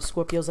my beloved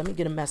Scorpios? Let me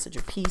get a message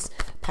of peace,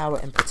 power,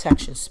 and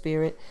protection,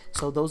 Spirit.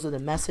 So those are the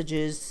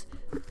messages.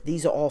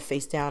 These are all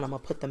face down. I'm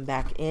going to put them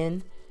back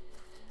in.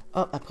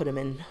 Oh, I put them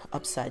in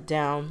upside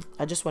down.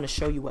 I just want to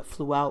show you what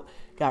flew out.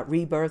 Got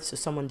rebirth. So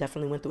someone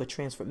definitely went through a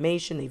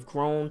transformation. They've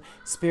grown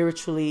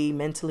spiritually,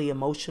 mentally,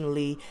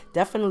 emotionally,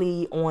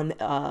 definitely on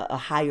a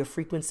higher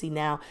frequency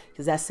now,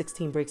 because that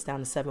 16 breaks down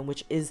to 7,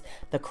 which is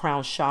the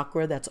crown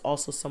chakra. That's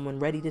also someone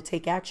ready to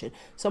take action.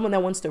 Someone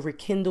that wants to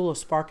rekindle or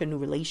spark a new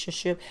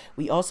relationship.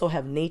 We also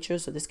have nature.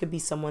 So this could be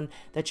someone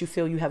that you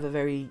feel you have a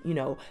very, you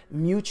know,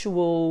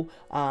 mutual,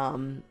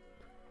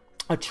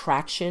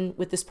 attraction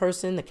with this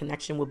person. The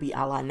connection will be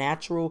a la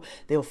natural.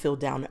 They'll feel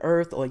down to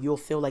earth, or you'll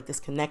feel like this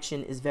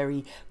connection is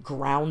very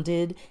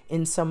grounded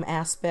in some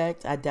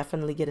aspect. I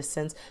definitely get a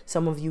sense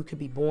some of you could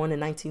be born in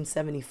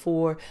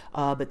 1974,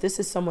 but this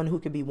is someone who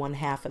could be one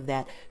half of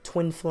that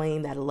twin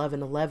flame, that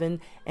 1111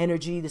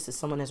 energy. This is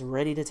someone that's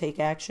ready to take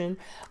action.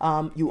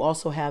 You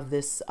also have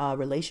this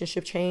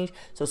relationship change.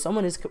 So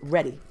someone is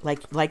ready,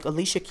 like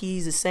Alicia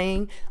Keys is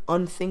saying,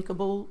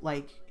 unthinkable.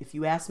 Like, if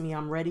you ask me,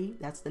 I'm ready.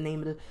 That's the name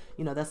of the,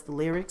 you know, that's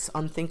the lyrics,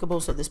 unthinkable.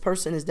 So this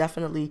person is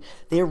definitely,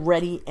 they're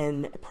ready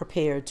and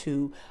prepared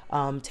to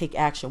take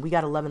action. We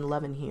got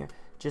 1111 here.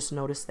 Just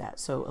notice that.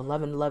 So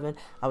 1111,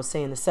 I was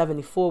saying the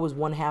 74 was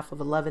one half of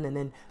 11, and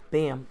then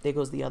bam, there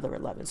goes the other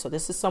 11. So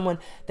this is someone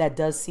that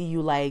does see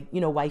you like,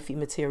 you know, wifey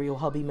material,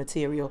 hubby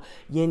material,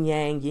 yin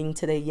yang, yin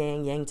to their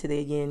yang, yang to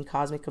their yin,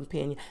 cosmic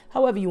companion,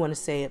 however you want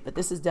to say it. But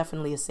this is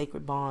definitely a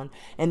sacred bond,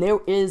 and there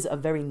is a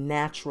very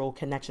natural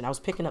connection. I was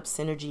picking up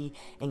synergy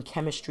and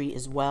chemistry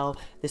as well.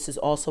 This is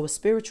also a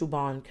spiritual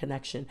bond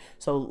connection.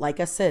 So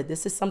like I said,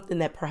 this is something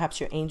that perhaps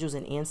your angels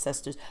and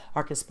ancestors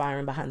are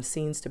conspiring behind the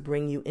scenes to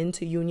bring you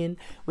into union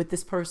with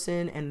this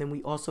person. And then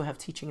we also have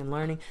teaching and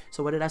learning.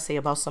 So what did I say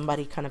about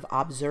somebody kind of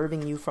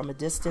observing you from a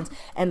distance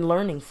and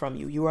learning from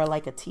you? You are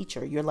like a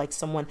teacher. You're like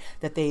someone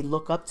that they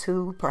look up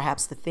to,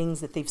 perhaps the things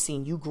that they've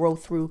seen you grow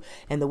through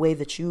and the way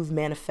that you've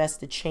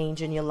manifested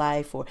change in your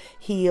life or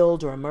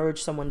healed or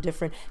emerged someone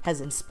different has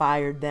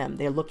inspired them.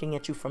 They're looking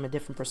at you from a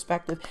different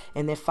perspective,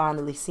 and they're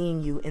finally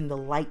seeing you in the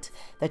light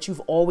that you've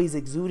always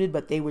exuded,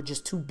 but they were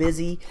just too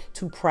busy,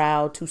 too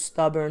proud, too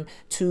stubborn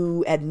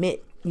to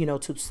admit, you know,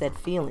 to said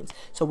feelings.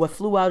 So what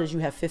flew out is you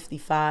have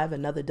 55,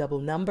 another double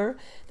number.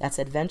 That's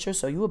adventure.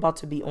 So you're about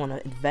to be on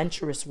an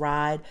adventurous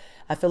ride.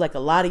 I feel like a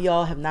lot of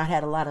y'all have not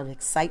had a lot of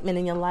excitement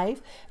in your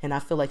life, and I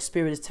feel like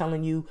Spirit is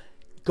telling you,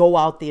 go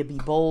out there, be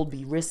bold,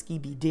 be risky,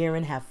 be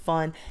daring, have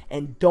fun,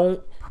 and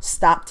don't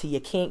stop till you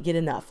can't get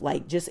enough.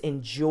 Like, just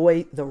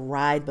enjoy the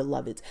ride,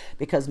 beloveds,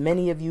 because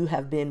many of you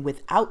have been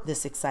without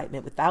this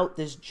excitement, without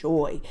this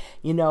joy,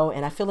 you know,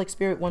 and I feel like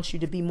Spirit wants you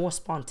to be more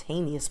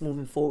spontaneous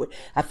moving forward.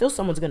 I feel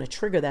someone's going to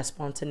trigger that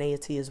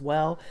spontaneity as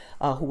well.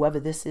 Whoever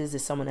this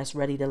is someone that's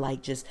ready to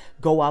like just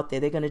go out there.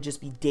 They're going to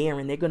just be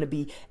daring. They're going to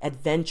be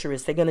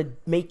adventurous. They're going to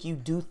make you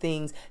do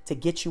things to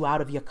get you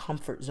out of your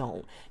comfort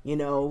zone. You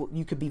know,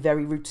 you could be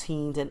very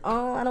routine and,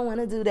 oh, I don't want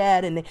to do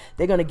that. And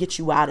they're going to get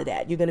you out of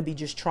that. You're going to be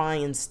just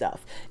trying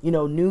stuff, you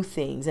know, new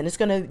things. And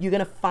you're going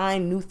to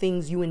find new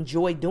things you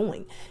enjoy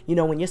doing. You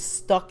know, when you're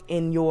stuck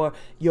in your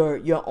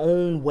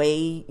own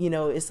way, you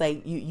know, it's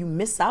like you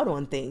miss out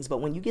on things. But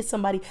when you get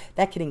somebody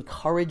that can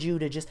encourage you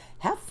to just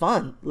have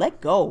fun,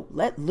 let go,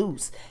 let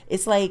loose,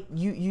 it's like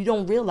you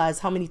don't realize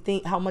how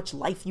much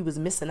life you was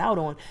missing out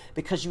on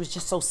because you was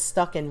just so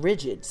stuck and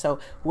rigid. So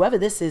whoever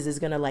this is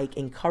going to like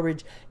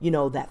encourage, you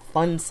know, that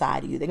fun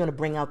side of you. They're going to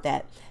bring out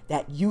that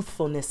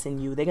youthfulness in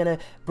you. They're going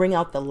to bring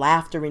out the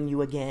laughter in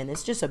you again.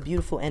 It's just a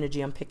beautiful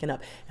energy I'm picking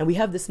up. And we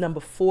have this number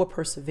 4,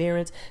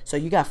 perseverance. So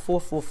you got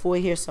 444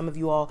 here. Some of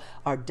you all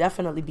are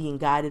definitely being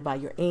guided by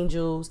your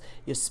angels,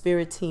 your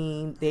spirit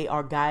team. They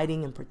are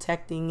guiding and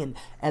protecting, and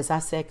as I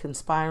said,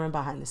 conspiring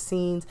behind the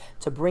scenes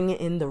to bring it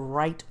in the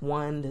right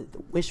one, the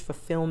wish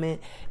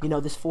fulfillment. You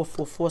know, this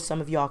 444, some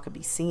of y'all could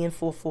be seeing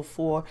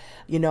 444.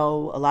 You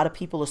know, a lot of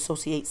people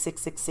associate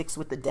 666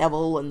 with the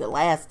devil and the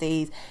last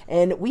days.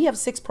 And we have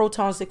 6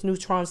 protons, 6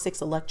 neutrons,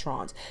 6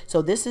 electrons.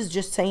 So this is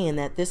just saying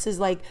that this is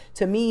like,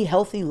 to me,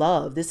 healthy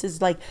love. This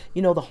is like,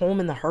 you know, the home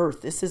and the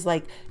hearth. This is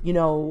like, you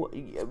know,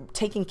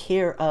 taking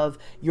care of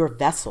your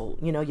vessel.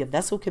 You know, your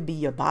vessel could be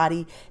your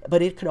body,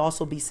 but it could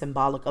also be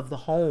symbolic of the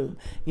home.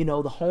 You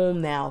know, the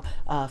home now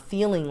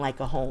feeling like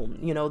a home.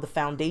 You know, the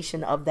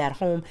foundation of that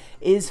home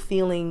is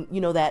feeling,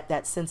 you know,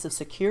 that sense of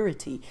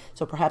security.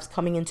 So perhaps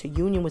coming into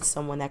union with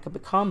someone that could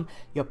become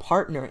your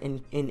partner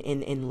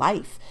in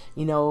life,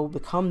 you know,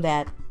 become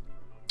that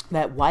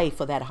wife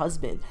or that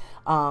husband,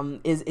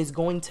 is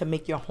going to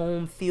make your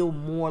home feel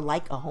more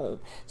like a home.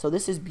 So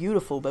this is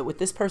beautiful. But with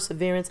this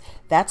perseverance,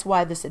 that's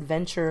why this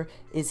adventure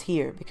is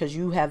here, because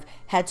you have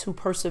had to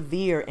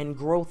persevere and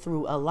grow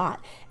through a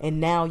lot.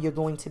 And now you're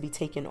going to be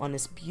taken on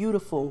this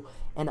beautiful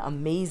an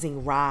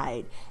amazing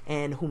ride.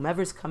 And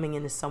whomever's coming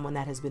in is someone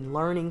that has been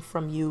learning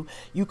from you.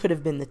 You could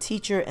have been the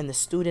teacher and the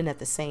student at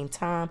the same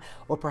time,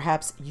 or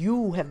perhaps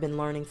you have been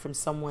learning from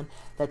someone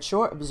that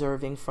you're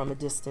observing from a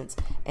distance,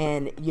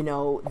 and you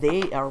know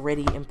they are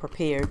ready and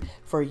prepared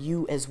for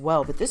you as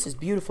well. But this is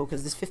beautiful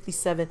because this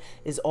 57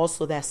 is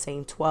also that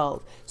same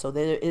 12. So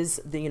there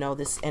is the, you know,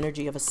 this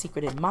energy of a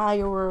secret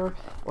admirer,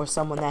 or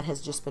someone that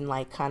has just been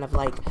like kind of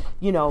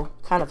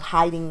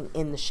hiding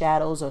in the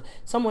shadows, or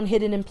someone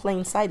hidden in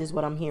plain sight is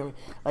what I'm hearing.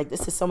 Like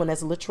this is someone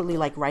that's literally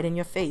like right in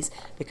your face,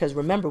 because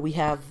remember we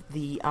have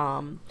the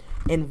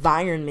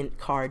environment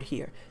card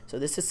here. So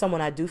this is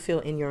someone I do feel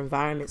in your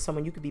environment,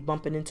 someone you could be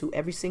bumping into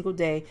every single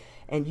day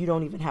and you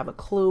don't even have a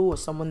clue, or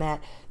someone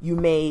that you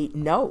may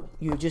know.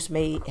 You just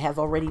may have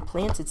already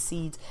planted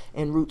seeds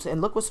and roots.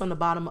 And look what's on the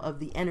bottom of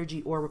the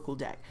energy oracle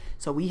deck.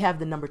 So we have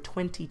the number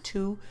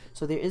 22.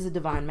 So there is a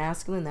divine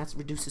masculine that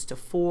reduces to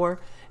 4.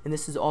 And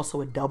this is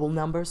also a double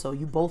number. So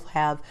you both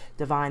have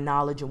divine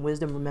knowledge and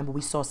wisdom. Remember,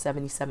 we saw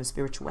 77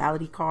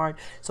 spirituality card.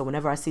 So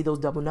whenever I see those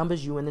double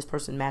numbers, you and this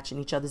person matching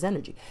each other's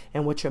energy.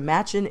 And what you're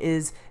matching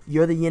is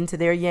you're the yin to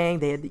their yang.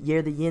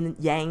 You're the yin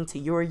yang to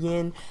your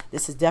yin.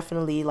 This is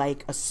definitely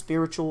like a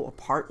spiritual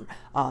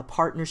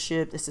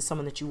partnership. This is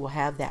someone that you will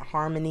have that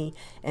harmony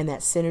and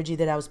that synergy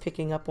that I was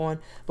picking up on.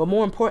 But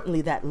more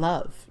importantly, that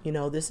love. You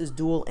know, this is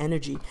dual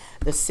energy.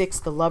 The 6,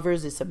 the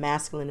lovers, it's a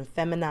masculine and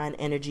feminine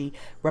energy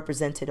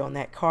represented on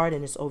that card,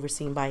 and it's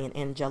overseen by an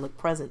angelic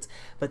presence.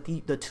 But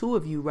the 2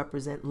 of you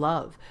represent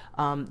love.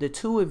 The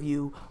 2 of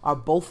you are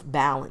both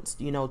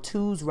balanced. You know,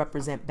 2s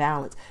represent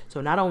balance.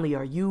 So not only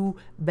are you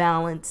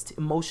balanced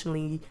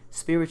emotionally,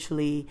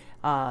 spiritually,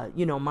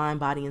 you know, mind,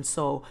 body, and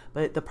soul,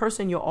 but the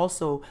person you're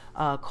also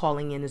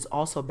calling in is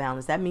also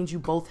balanced. That means you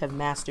both have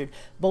mastered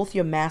both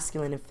your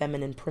masculine and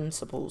feminine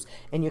principles,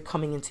 and you're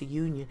coming into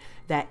union.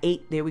 That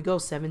 8, there we go,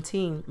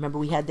 17. Remember,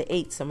 we had the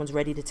 8. Someone's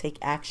ready to take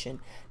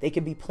action. They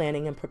could be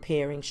planning and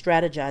preparing,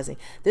 strategizing.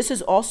 This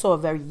is also a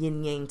very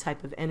yin-yang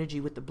type of energy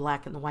with the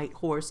black and the white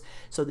horse.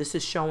 So this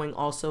is showing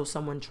also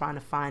someone trying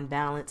to find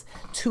balance,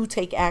 to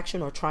take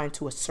action, or trying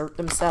to assert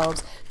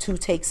themselves, to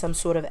take some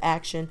sort of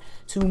action,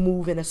 to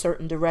move in a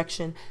certain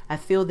direction. I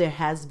feel there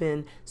has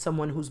been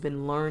someone who's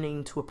been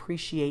learning to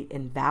appreciate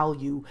and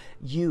value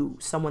you,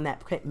 someone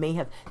that may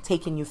have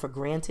taken you for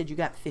granted. You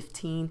got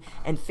 15,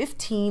 and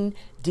 15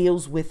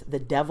 deals with the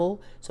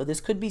devil. So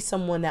this could be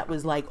someone that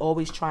was like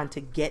always trying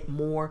to get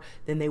more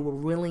than they were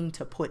willing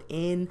to put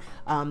in.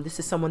 This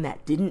is someone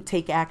that didn't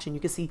take action. You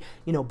can see,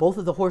 you know, both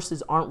of the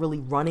horses aren't really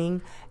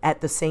running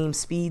at the same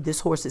speed.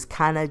 This horse is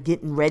kind of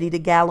getting ready to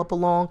gallop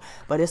along,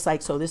 but it's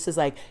like, so this is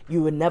like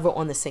you were never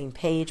on the same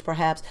page.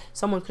 Perhaps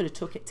someone could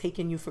have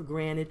taken you for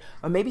granted,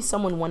 or maybe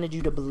someone wanted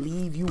you to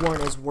believe you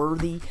weren't as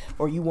worthy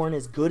or you weren't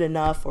as good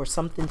enough or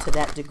something to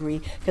that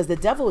degree, because the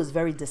devil is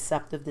very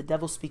deceptive. The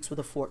devil speaks with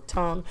a forked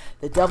tongue.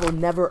 The devil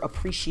never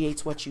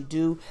appreciates what you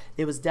do.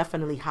 There was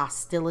definitely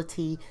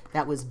hostility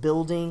that was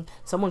building.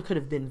 Someone could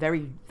have been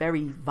very,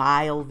 very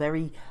vile,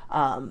 very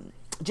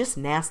just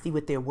nasty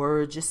with their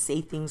words, just say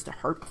things to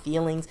hurt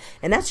feelings.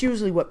 And that's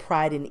usually what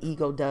pride and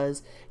ego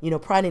does. You know,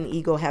 pride and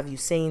ego have you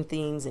saying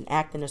things and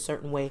acting a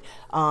certain way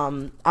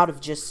out of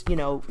just, you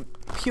know,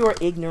 pure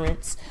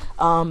ignorance.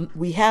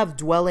 We have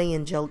Dwelling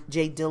and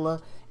J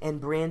Dilla and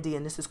Brandy,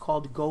 and this is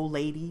called Go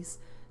Ladies.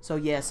 So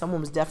yeah,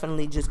 someone was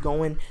definitely just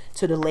going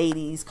to the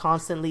ladies,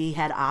 constantly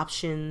had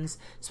options,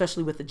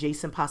 especially with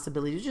adjacent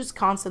possibilities, just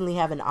constantly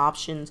having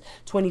options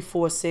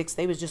 24/6.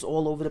 They was just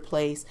all over the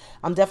place.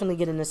 I'm definitely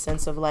getting a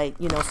sense of like,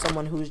 you know,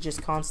 someone who's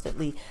just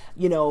constantly,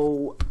 you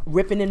know,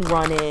 ripping and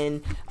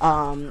running,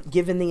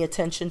 giving the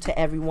attention to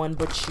everyone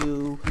but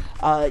you,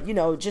 you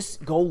know,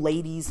 just go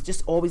ladies,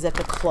 just always at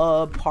the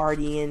club,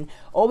 partying,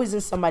 always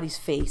in somebody's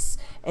face.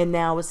 And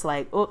now it's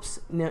like, oops,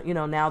 you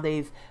know, now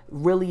they've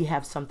really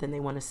have something they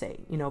want to say.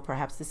 You know,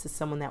 perhaps this is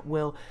someone that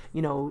will,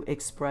 you know,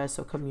 express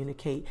or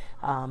communicate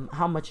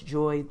how much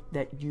joy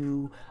that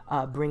you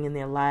bring in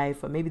their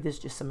life, or maybe there's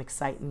just some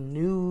exciting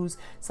news,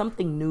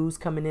 something news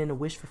coming in, a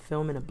wish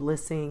fulfillment, a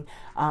blessing.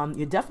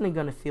 You're definitely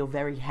going to feel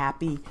very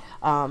happy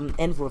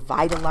and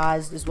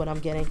revitalized is what I'm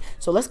getting.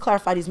 So let's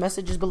clarify these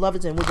messages,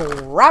 beloveds, and we're going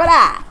to wrap it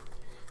up.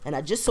 And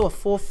I just saw a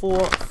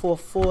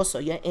 4-4-4-4, so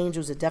your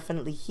angels are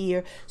definitely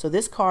here. So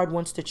this card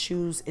wants to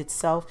choose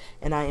itself,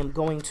 and I am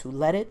going to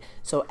let it.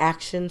 So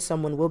action,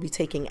 someone will be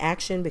taking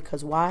action,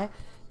 because why?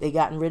 They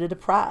gotten rid of the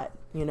pride.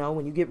 You know,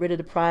 when you get rid of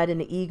the pride and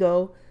the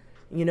ego,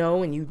 you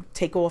know, and you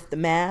take off the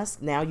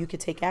mask, now you can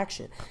take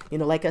action. You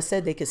know, like I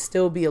said, they could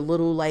still be a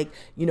little like,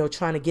 you know,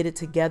 trying to get it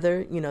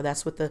together. You know,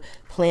 that's what the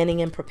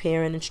planning and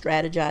preparing and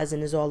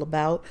strategizing is all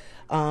about.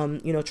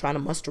 You know, trying to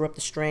muster up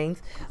the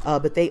strength.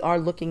 But they are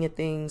looking at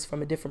things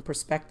from a different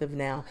perspective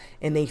now.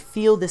 And they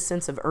feel this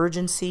sense of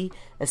urgency,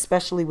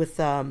 especially with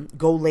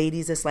Go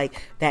Ladies. It's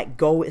like that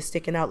go is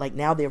sticking out. Like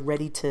now they're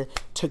ready to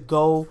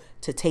go,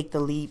 to take the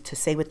leap, to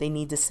say what they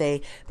need to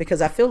say.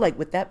 Because I feel like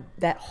with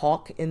that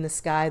hawk in the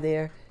sky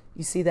there,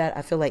 you see that?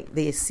 I feel like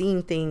they're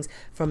seeing things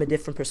from a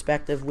different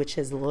perspective, which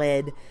has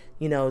led,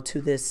 you know,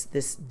 to this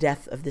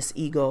death of this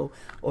ego,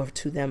 or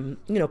to them,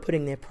 you know,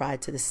 putting their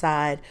pride to the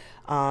side,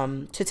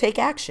 to take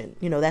action.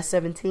 You know, that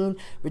 17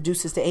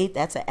 reduces to 8.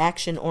 That's an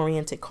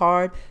action-oriented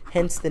card,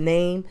 hence the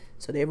name.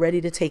 So they're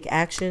ready to take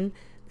action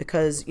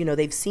because, you know,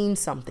 they've seen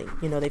something.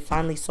 You know, they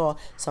finally saw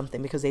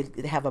something because they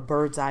have a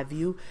bird's eye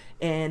view,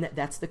 and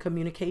that's the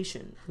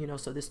communication. You know,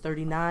 so this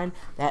 39,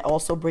 that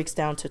also breaks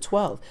down to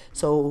 12.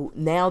 So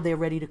now they're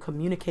ready to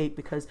communicate,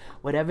 because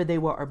whatever they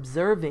were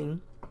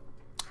observing,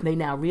 they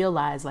now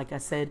realize, like I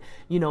said,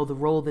 you know, the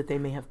role that they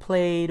may have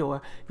played,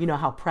 or, you know,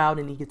 how proud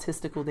and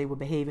egotistical they were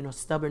behaving, or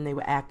stubborn they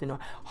were acting, or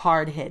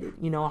hard-headed.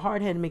 You know, a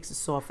hard-head makes a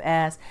soft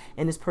ass,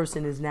 and this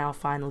person is now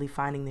finally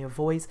finding their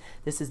voice.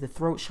 This is the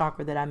throat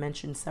chakra that I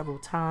mentioned several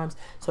times.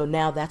 So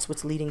now that's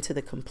what's leading to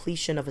the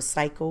completion of a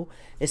cycle,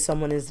 is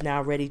someone is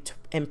now ready to,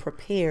 and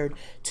prepared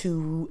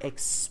to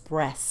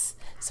express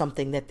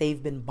something that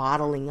they've been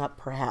bottling up,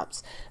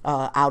 perhaps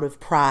out of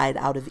pride,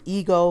 out of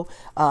ego.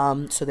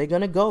 So they're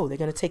going to go. They're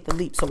going to take the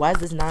leap. So why is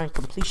this 9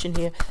 completion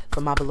here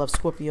for my beloved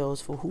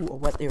Scorpios, for who or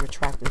what they're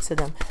attracting to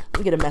them? Let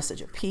me get a message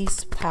of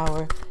peace,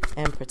 power,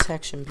 and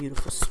protection,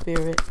 beautiful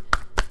spirit.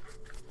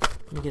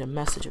 Let me get a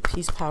message of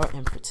peace, power,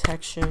 and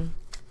protection.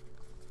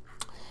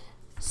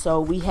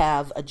 So we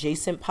have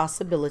adjacent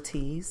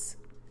possibilities.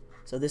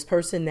 So this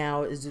person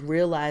now is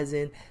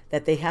realizing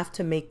that they have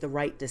to make the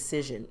right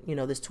decision. You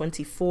know, this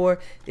 24,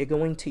 they're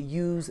going to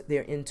use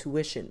their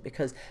intuition,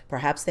 because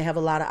perhaps they have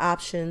a lot of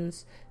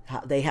options.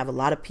 They have a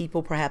lot of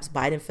people perhaps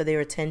biting for their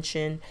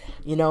attention,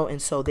 you know,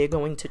 and so they're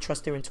going to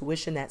trust their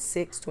intuition. That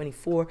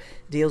 624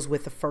 deals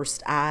with the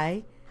first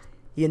eye,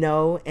 you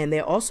know, and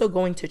they're also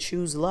going to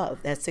choose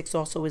love. That 6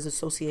 also is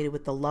associated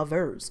with the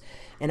lovers.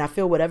 And I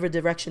feel whatever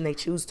direction they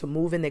choose to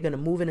move in, they're going to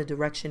move in a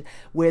direction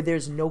where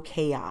there's no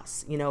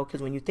chaos, you know,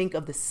 because when you think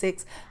of the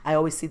 6, I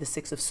always see the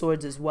 6 of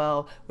Swords as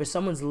well, where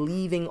someone's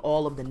leaving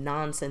all of the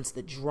nonsense,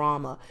 the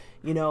drama,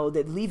 you know,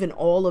 they're leaving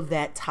all of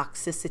that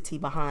toxicity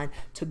behind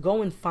to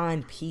go and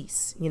find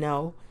peace, you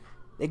know.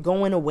 They're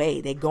going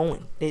away. They're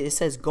going. It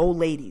says go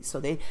ladies. So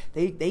they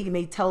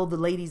may tell the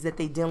ladies that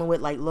they dealing with,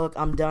 like, look,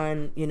 I'm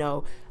done. You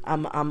know,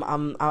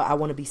 I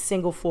want to be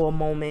single for a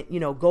moment. You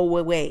know, go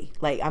away.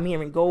 Like, I'm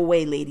hearing go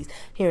away, ladies.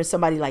 Hearing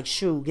somebody like,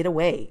 shoo, get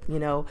away. You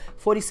know,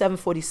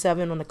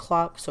 47:47 on the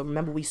clock. So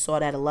remember, we saw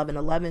that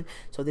 11:11.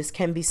 So this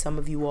can be some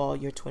of you all,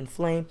 your twin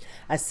flame.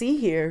 I see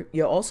here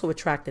you're also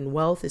attracting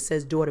wealth. It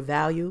says door to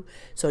value.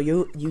 So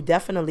you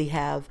definitely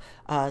have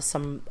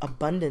some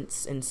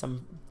abundance and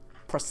some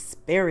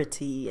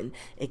prosperity and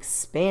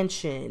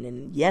expansion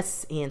and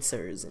yes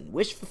answers and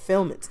wish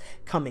fulfillments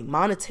coming.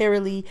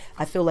 Monetarily,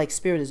 I feel like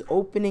Spirit is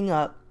opening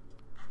up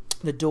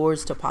the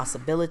doors to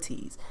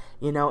possibilities,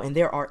 you know, and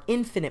there are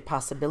infinite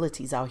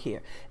possibilities out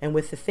here. And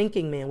with the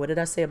thinking man, what did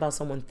I say about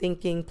someone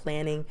thinking,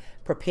 planning,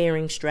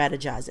 preparing,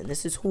 strategizing?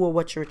 This is who or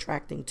what you're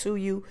attracting to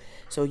you.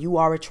 So you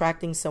are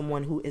attracting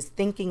someone who is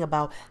thinking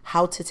about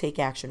how to take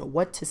action or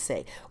what to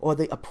say or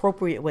the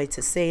appropriate way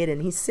to say it.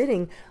 And he's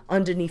sitting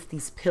underneath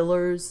these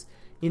pillars,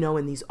 you know,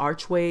 in these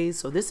archways.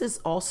 So this is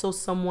also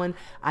someone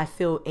I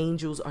feel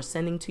angels are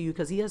sending to you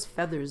because he has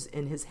feathers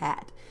in his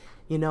hat,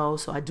 you know.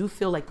 So I do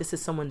feel like this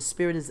is someone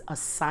Spirit is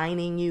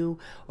assigning you,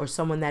 or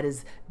someone that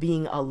is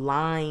being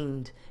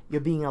aligned. You're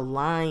being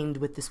aligned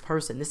with this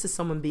person. This is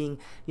someone being,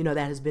 you know,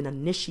 that has been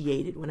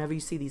initiated. Whenever you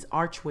see these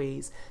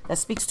archways, that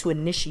speaks to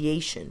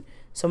initiation.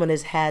 Someone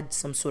has had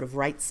some sort of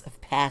rites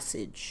of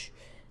passage.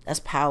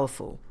 That's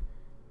powerful.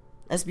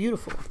 That's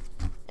beautiful.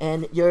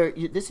 And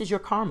this is your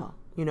karma.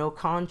 You know,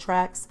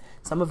 contracts.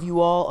 Some of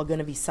you all are going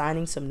to be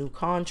signing some new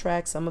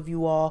contracts. Some of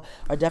you all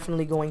are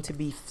definitely going to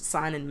be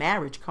signing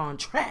marriage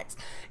contracts.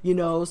 You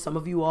know, some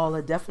of you all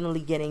are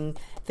definitely getting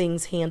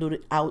things handled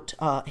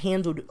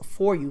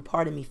for you,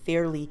 pardon me,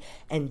 fairly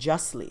and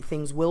justly.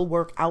 Things will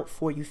work out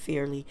for you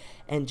fairly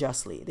and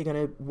justly. They're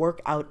going to work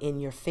out in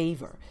your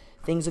favor.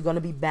 Things are going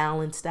to be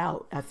balanced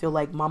out. I feel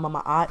like Mama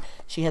Ma'at,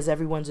 she has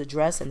everyone's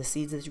address, and the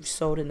seeds that you've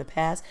sowed in the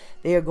past,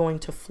 they are going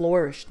to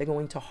flourish. They're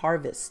going to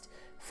harvest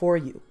for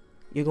you.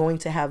 You're going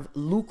to have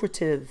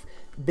lucrative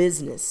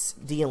business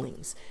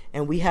dealings.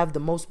 And we have the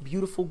most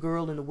beautiful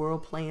girl in the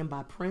world playing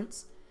by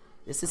Prince.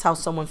 This is how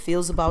someone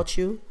feels about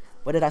you.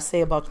 What did I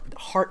say about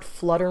heart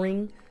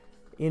fluttering?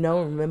 You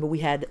know, remember we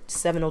had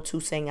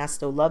 702 saying, I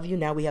still love you.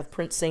 Now we have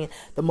Prince saying,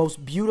 the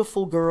most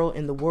beautiful girl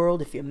in the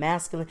world. If you're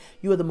masculine,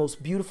 you are the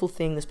most beautiful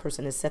thing this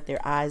person has set their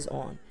eyes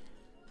on.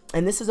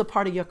 And this is a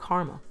part of your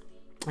karma.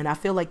 And I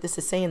feel like this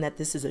is saying that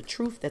this is a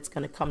truth that's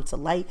going to come to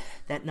light.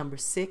 That number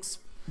 6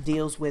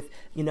 deals with,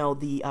 you know,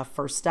 the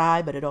first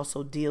eye, but it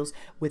also deals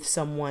with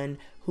someone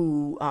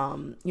who,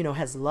 you know,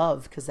 has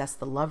love, because that's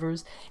the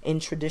lovers in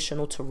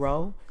traditional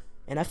tarot.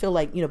 And I feel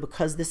like, you know,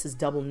 because this is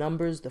double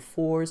numbers, the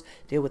 4s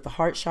deal with the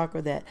heart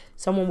chakra, that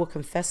someone will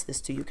confess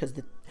this to you, because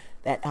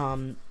that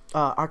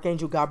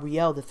Archangel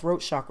Gabriel, the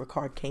throat chakra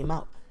card, came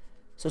out.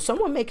 So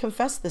someone may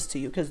confess this to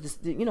you, because,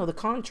 you know, the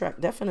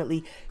contract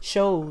definitely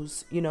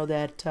shows, you know,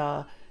 that,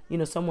 you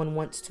know, someone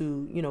wants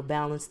to, you know,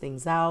 balance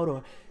things out,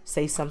 or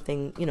say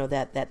something, you know,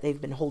 that they've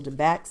been holding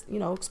back, you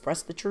know,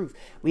 express the truth.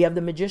 We have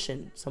the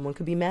Magician. Someone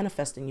could be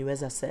manifesting you,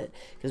 as I said,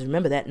 because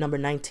remember that number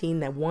 19,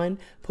 that 1,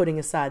 putting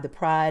aside the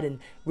pride and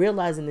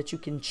realizing that you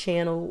can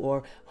channel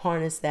or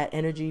harness that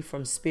energy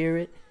from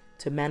Spirit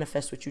to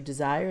manifest what you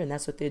desire. And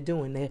that's what they're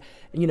doing. They're,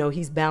 you know,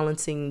 he's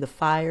balancing the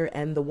fire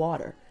and the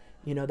water.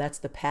 You know, that's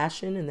the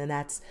passion, and then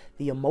that's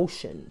the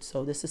emotion.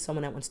 So this is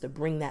someone that wants to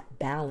bring that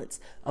balance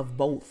of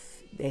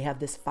both. They have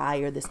this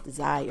fire, this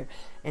desire,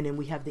 and then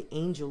we have the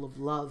angel of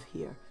love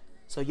here.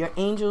 So your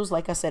angels,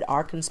 like I said,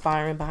 are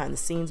conspiring behind the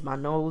scenes. My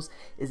nose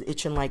is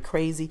itching like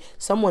crazy.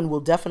 Someone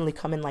will definitely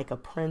come in like a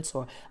prince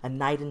or a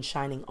knight in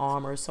shining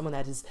armor. Someone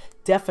that is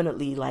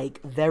definitely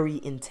like very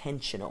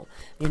intentional.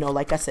 You know,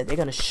 like I said, they're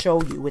going to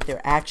show you with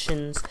their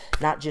actions,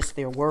 not just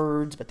their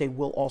words, but they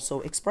will also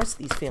express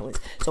these feelings.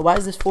 So why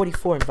is this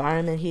 44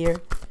 environment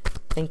here?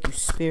 Thank you,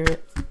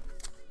 Spirit.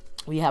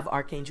 We have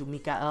Archangel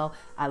Michael.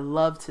 I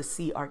love to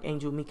see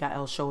Archangel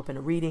Michael show up in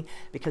a reading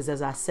because,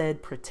 as I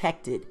said,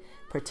 protected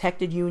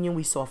union.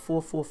 We saw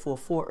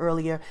 4444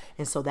 earlier,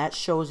 and so that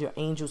shows your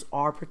angels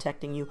are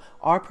protecting you,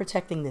 are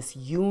protecting this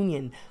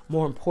union.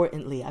 More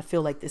importantly, I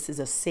feel like this is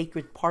a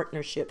sacred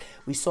partnership.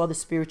 We saw the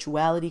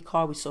spirituality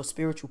card, we saw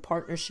spiritual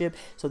partnership,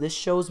 so this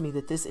shows me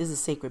that this is a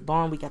sacred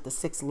bond. We got the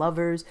 6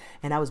 lovers,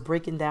 and I was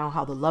breaking down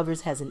how the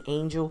lovers has an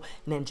angel,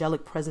 an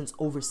angelic presence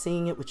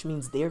overseeing it, which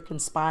means they're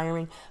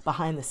conspiring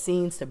behind the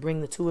scenes to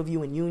bring the 2 of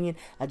you in union.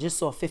 I just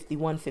saw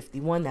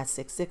 5151, that's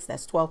 66,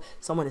 that's 12.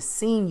 Someone is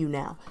seeing you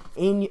now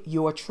in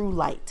your true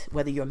light,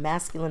 whether you're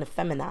masculine or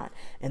feminine,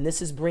 and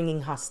this is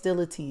bringing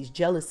hostilities,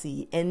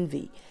 jealousy,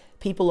 envy.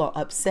 People are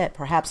upset.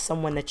 Perhaps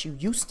someone that you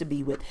used to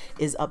be with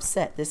is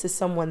upset. This is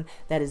someone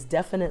that is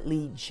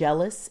definitely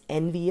jealous,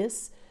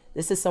 envious.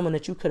 This is someone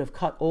that you could have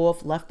cut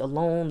off, left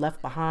alone,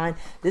 left behind.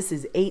 This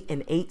is 8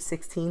 and 8,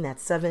 16,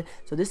 that's 7.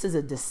 So this is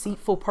a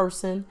deceitful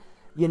person.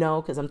 You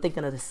know, because I'm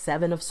thinking of the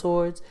 7 of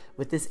swords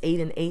with this 8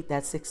 and 8,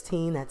 that's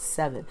 16, that's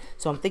 7.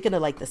 So I'm thinking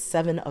of like the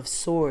 7 of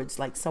swords,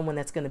 like someone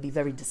that's going to be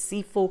very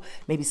deceitful,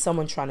 maybe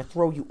someone trying to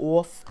throw you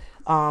off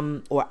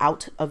or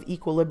out of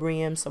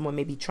equilibrium. Someone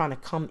may be trying to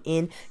come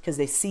in because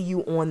they see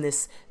you on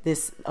this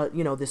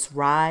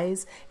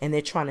rise, and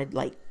they're trying to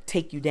like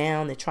take you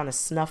down. They're trying to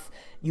snuff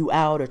you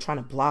out, or trying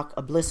to block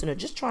a blessing, or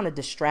just trying to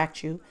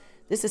distract you.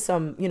 This is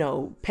some,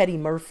 Petty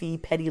Murphy,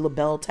 Petty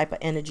LaBelle type of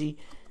energy.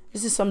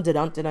 This is some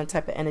dun-dun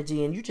type of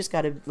energy, and you just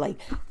got to like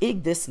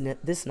ig this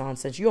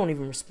nonsense. You don't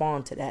even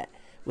respond to that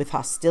with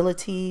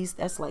hostilities.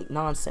 That's like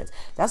nonsense.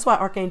 That's why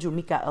Archangel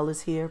Michael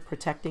is here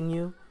protecting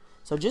you.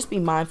 So just be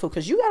mindful,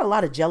 because you got a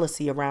lot of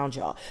jealousy around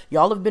y'all.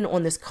 Y'all have been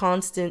on this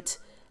constant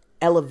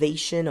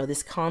elevation, or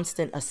this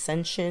constant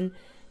ascension,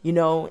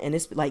 and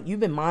it's like you've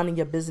been minding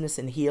your business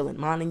and healing,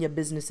 minding your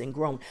business and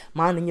growing,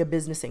 minding your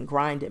business and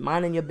grinding,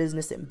 minding your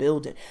business and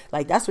building.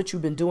 Like that's what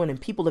you've been doing, and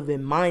people have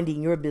been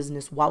minding your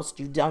business whilst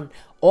you've done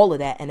all of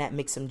that, and that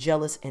makes them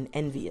jealous and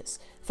envious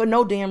for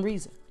no damn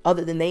reason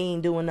other than they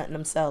ain't doing nothing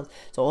themselves.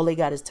 So all they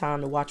got is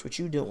time to watch what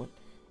you doing,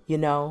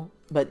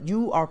 but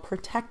you are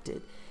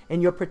protected,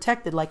 and you're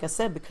protected, like I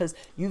said, because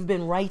you've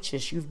been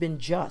righteous, you've been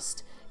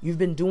just. You've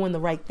been doing the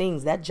right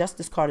things. That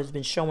Justice card has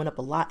been showing up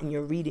a lot in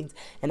your readings.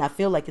 And I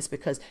feel like it's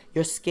because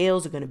your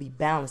scales are going to be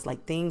balanced.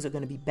 Like things are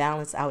going to be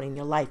balanced out in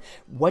your life.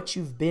 What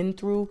you've been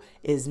through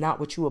is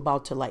not what you're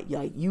about to like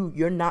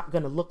you're not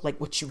going to look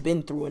like what you've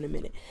been through in a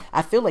minute.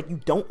 I feel like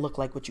you don't look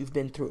like what you've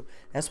been through.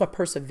 That's why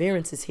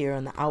perseverance is here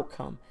on the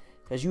outcome,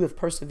 because you have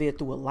persevered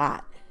through a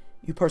lot.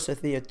 You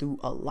persevere through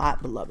a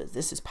lot, beloveds.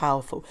 This is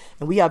powerful.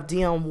 And we have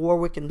Dionne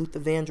Warwick and Luther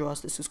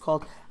Vandross. This is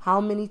called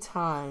How Many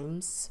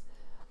Times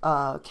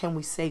Can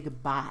We Say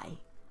Goodbye?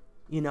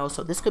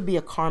 So this could be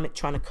a karmic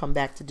trying to come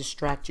back to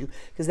distract you,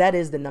 because that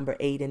is the number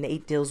 8, and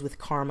 8 deals with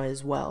karma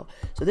as well.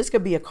 So this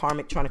could be a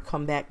karmic trying to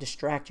come back,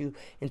 distract you,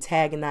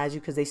 antagonize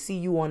you, because they see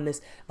you on this,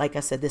 like I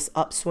said, this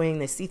upswing.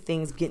 They see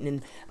things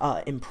getting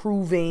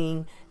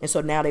improving, and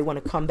so now they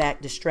want to come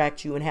back,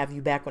 distract you, and have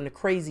you back on the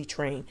crazy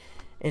train.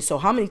 And so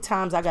how many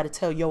times I got to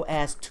tell your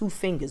ass 2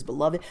 fingers,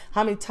 beloved?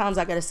 How many times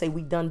I got to say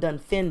we done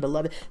fin,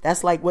 beloved?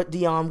 That's like what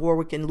Dionne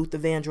Warwick and Luther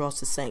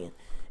Vandross is saying.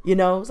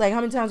 It's like, how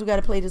many times we got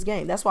to play this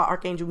game? That's why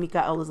Archangel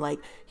Michael is like,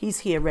 he's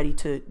here ready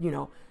to,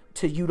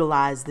 to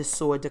utilize this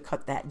sword to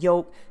cut that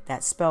yoke,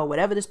 that spell,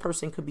 whatever this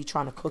person could be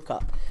trying to cook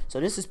up. So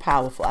this is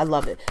powerful. I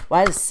love it.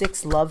 Why is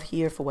 6 love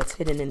here for what's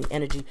hidden in the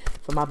energy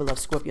for my beloved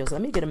Scorpios?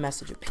 Let me get a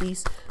message of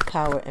peace,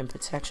 power, and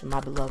protection,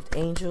 my beloved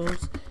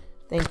angels.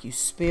 Thank you,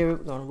 Spirit.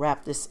 We're going to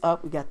wrap this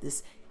up. We got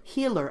this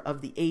healer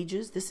of the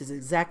ages. This is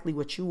exactly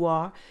what you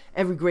are.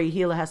 Every great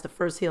healer has to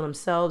first heal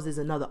themselves. There's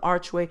another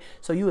archway.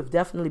 So you have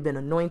definitely been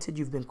anointed.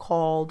 You've been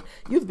called.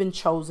 You've been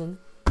chosen.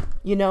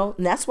 And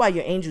that's why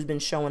your angel's been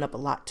showing up a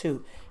lot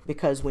too.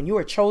 Because when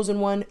you're a chosen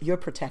one, you're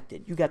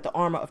protected. You got the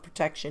armor of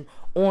protection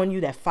on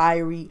you, that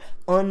fiery,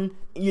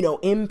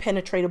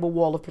 impenetrable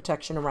wall of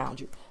protection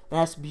around you. And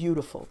that's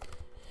beautiful.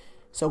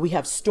 So we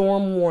have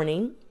storm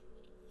warning.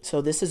 So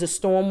this is a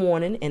storm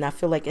warning, and I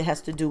feel like it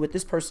has to do with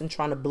this person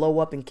trying to blow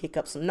up and kick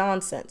up some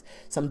nonsense,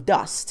 some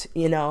dust,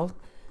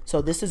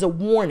 So this is a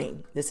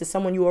warning. This is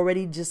someone you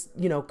already just,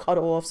 cut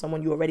off,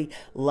 someone you already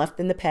left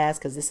in the past,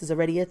 because this is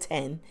already a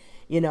 10,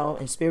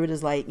 and Spirit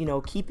is like,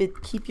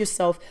 keep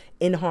yourself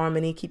in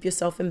harmony, keep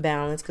yourself in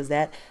balance, because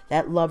that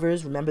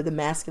lovers, remember the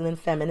masculine,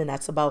 feminine,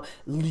 that's about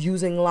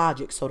using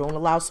logic. So don't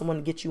allow someone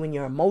to get you in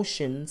your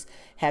emotions,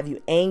 have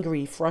you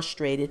angry,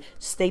 frustrated.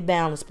 Stay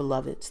balanced,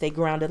 beloved. Stay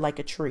grounded like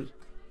a tree.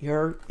 You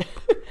heard?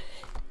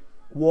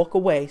 Walk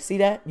away. See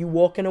that? You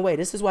walking away.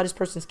 This is why this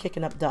person's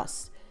kicking up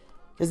dust.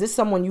 Because this is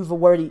someone you've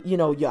already,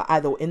 you're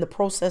either in the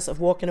process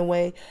of walking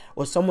away,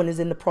 or someone is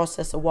in the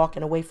process of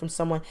walking away from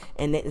someone,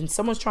 and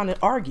someone's trying to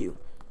argue.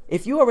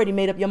 If you already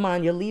made up your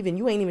mind, you're leaving,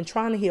 you ain't even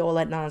trying to hear all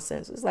that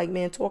nonsense. It's like,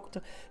 man, talk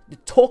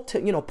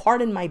to,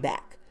 pardon my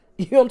back.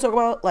 You know what I'm talking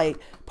about? Like,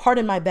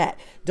 pardon my back.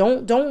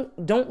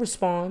 Don't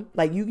respond.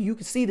 Like, you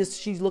can see this.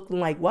 She's looking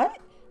like, what?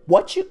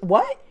 What?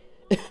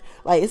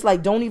 Like, it's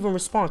like, don't even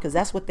respond, because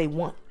that's what they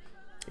want.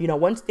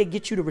 Once they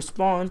get you to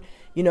respond,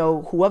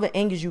 whoever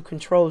angers you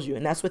controls you.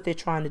 And that's what they're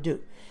trying to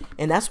do.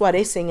 And that's why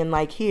they're singing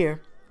like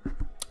here,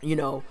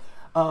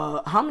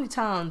 how many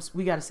times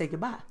we got to say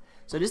goodbye?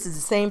 So this is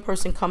the same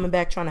person coming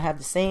back trying to have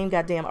the same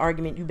goddamn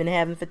argument you've been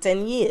having for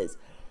 10 years,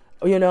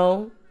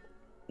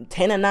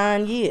 10 or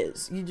 9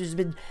 years. You just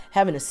been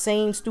having the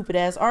same stupid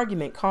ass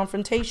argument,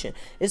 confrontation.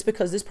 It's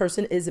because this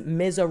person is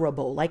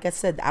miserable. Like I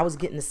said, I was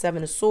getting the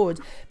 7 of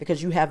Swords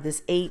because you have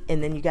this 8,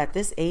 and then you got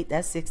this 8,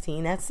 that's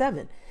 16, that's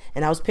 7.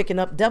 And I was picking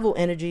up devil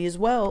energy as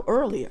well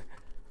earlier,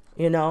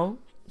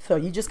 So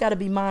you just got to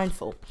be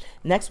mindful.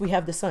 Next, we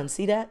have the Sun.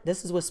 See that?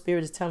 This is what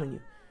Spirit is telling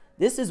you.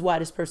 This is why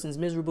this person's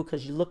miserable,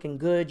 because you're looking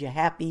good, you're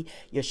happy,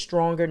 you're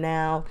stronger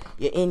now,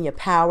 you're in your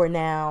power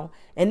now.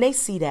 And they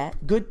see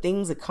that. Good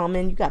things are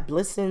coming. You got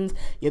blessings.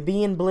 You're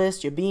being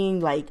blessed. You're being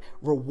like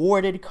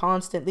rewarded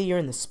constantly. You're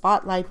in the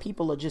spotlight.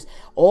 People are just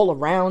all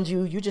around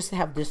you. You just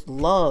have this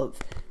love.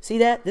 See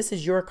that? This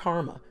is your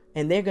karma,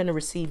 and they're going to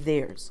receive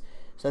theirs.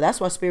 So that's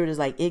why Spirit is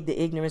like,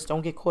 the ignorance,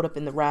 don't get caught up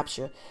in the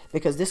rapture,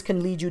 because this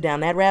can lead you down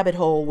that rabbit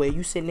hole where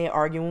you sitting there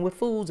arguing with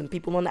fools, and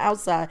people on the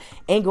outside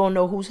ain't going to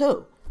know who's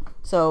who.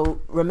 So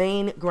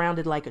remain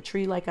grounded like a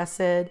tree, like I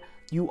said.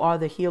 You are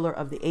the healer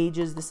of the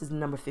ages. This is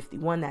number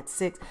 51. That's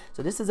 6.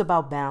 So this is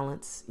about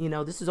balance. You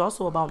know, this is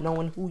also about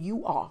knowing who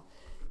you are,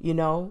 you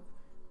know,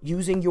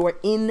 using your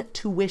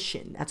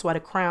intuition. That's why the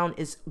crown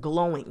is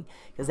glowing,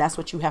 because that's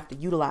what you have to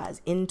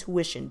utilize.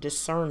 Intuition,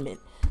 discernment.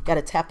 Got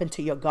to tap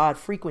into your God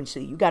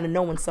frequency. You got to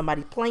know when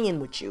somebody's playing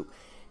with you.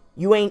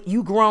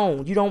 You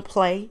grown. You don't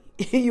play.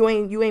 you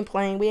ain't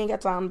playing. We ain't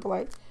got time to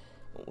play.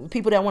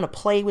 People that want to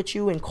play with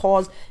you and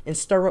cause and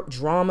stir up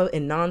drama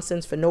and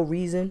nonsense for no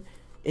reason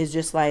is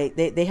just like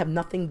they have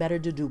nothing better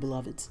to do,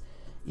 beloveds.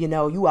 You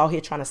know, you out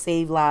here trying to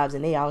save lives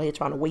and they out here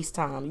trying to waste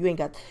time.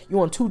 You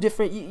on two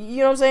different, you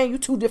know what I'm saying? You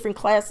two different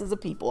classes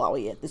of people out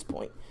here at this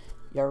point.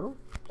 All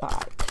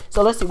right.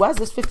 So let's see. Why is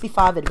this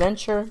 55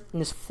 adventure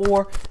and this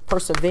 4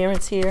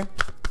 perseverance here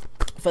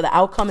for the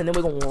outcome? And then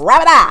we're going to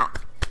wrap it up.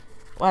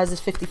 Why is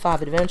this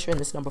 55 adventure and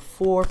this number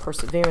 4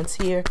 perseverance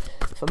here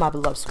for my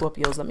beloved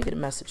Scorpios? Let me get a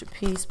message of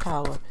peace,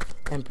 power,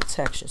 and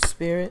protection.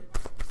 Spirit.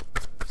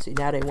 See,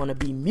 now they want to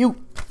be mute.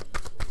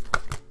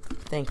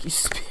 Thank you,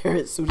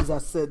 Spirit, as soon as I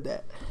said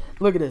that.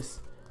 Look at this.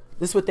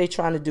 This is what they're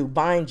trying to do.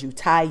 Bind you,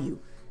 tie you,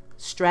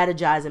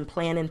 strategizing,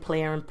 planning,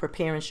 preparing,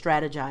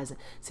 strategizing.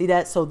 See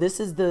that? So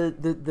this is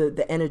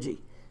the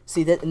energy.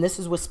 See that? And this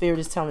is what Spirit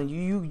is telling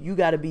you. You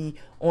got to be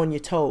on your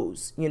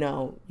toes. You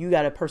know, you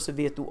got to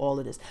persevere through all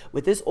of this.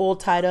 With this all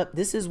tied up,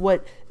 this is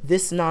what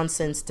this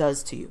nonsense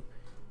does to you.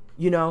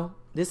 You know,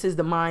 this is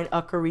the mind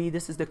uckery.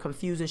 This is the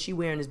confusion. She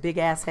wearing this big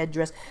ass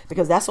headdress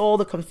because that's all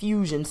the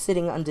confusion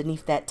sitting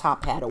underneath that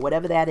top hat or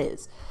whatever that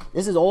is.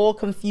 This is all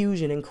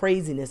confusion and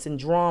craziness and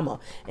drama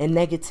and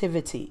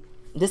negativity.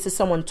 This is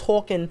someone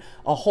talking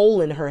a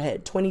hole in her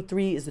head.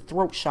 23 is the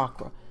throat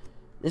chakra.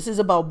 This is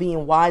about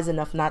being wise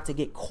enough not to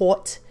get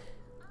caught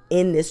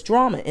in this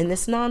drama, in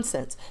this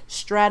nonsense.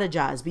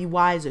 Strategize, be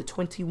wiser.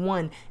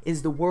 21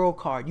 is the world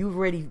card. You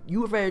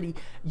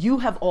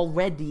have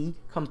already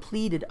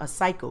completed a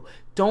cycle.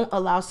 Don't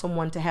allow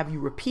someone to have you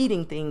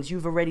repeating things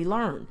you've already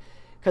learned,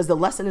 because the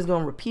lesson is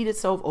going to repeat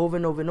itself over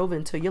and over and over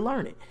until you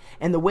learn it.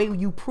 And the way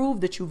you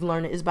prove that you've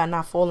learned it is by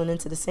not falling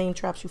into the same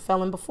traps you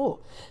fell in before.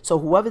 So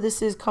whoever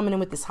this is coming in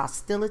with this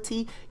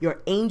hostility,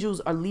 your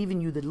angels are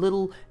leaving you the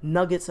little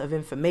nuggets of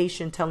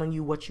information telling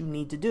you what you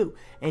need to do.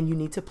 And you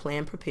need to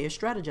plan, prepare,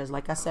 strategize.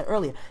 Like I said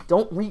earlier,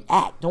 don't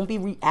react. Don't be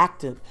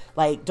reactive.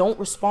 Like, don't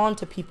respond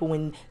to people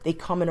when they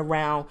coming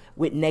around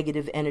with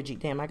negative energy.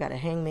 Damn, I got a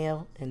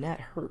hangnail and that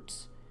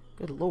hurts.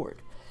 Good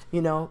Lord.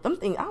 You know, them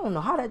things, I don't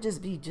know how that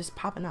just be just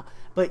popping out.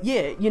 But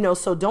yeah, you know,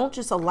 so don't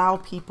just allow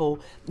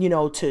people, you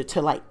know,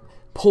 to like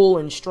pull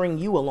and string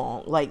you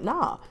along. Like,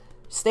 nah,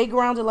 stay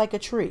grounded like a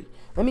tree.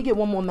 Let me get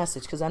one more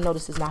message, because I know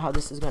this is not how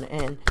this is going to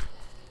end.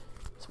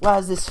 So why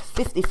is this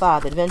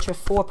 55 adventure,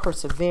 4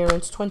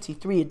 perseverance,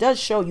 23? It does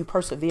show you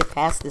persevere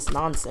past this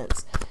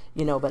nonsense,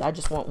 you know, but I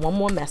just want one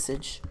more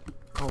message.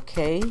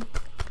 Okay.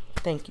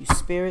 Thank you,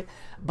 Spirit.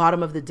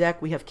 Bottom of the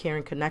deck, we have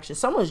caring connection.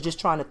 Someone's just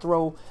trying to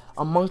throw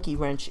a monkey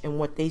wrench in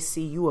what they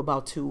see you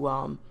about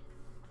to,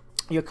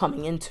 you're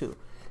coming into.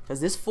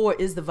 Because this 4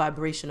 is the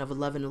vibration of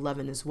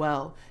 1111 as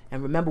well.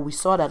 And remember, we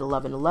saw that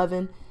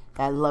 1111.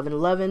 That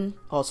 1111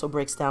 also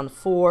breaks down to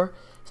 4.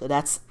 So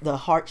that's the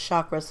heart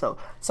chakra. So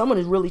someone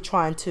is really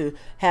trying to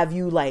have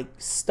you like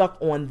stuck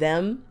on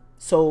them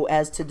so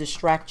as to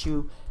distract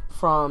you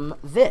from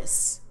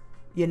this,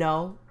 you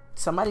know.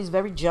 Somebody's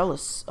very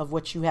jealous of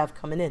what you have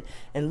coming in.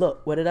 And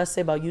look, what did I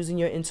say about using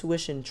your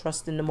intuition,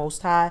 trusting the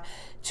Most High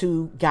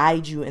to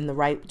guide you in the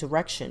right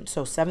direction?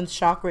 So 7th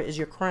chakra is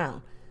your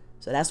crown.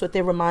 So that's what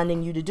they're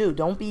reminding you to do.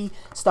 Don't be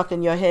stuck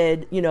in your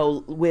head, you know,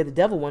 where the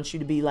devil wants you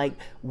to be, like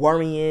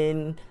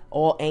worrying,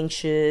 all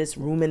anxious,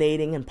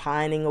 ruminating and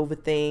pining over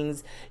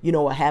things, you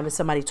know, or having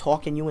somebody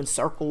talking you in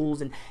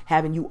circles and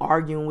having you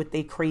arguing with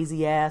their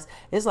crazy ass.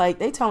 It's like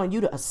they telling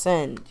you to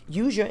ascend.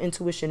 Use your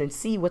intuition and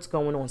see what's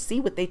going on. See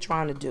what they're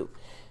trying to do.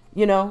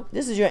 You know,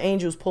 this is your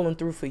angels pulling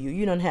through for you.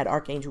 You done had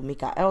Archangel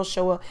Michael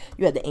show up.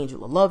 You had the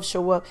Angel of Love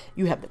show up.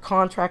 You have the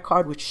contract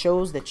card, which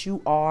shows that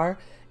you are,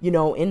 you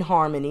know, in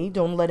harmony.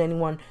 Don't let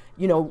anyone,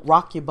 you know,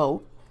 rock your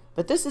boat.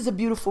 But this is a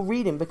beautiful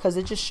reading because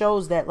it just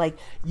shows that, like,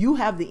 you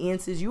have the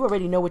answers. You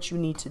already know what you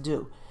need to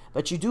do.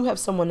 But you do have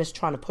someone that's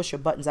trying to push your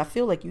buttons. I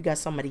feel like you got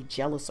somebody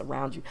jealous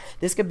around you.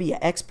 This could be an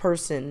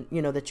ex-person,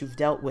 you know, that you've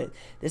dealt with.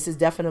 This is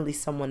definitely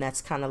someone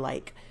that's kind of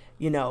like,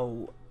 you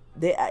know,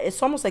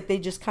 it's almost like they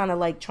just kind of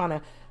like trying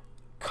to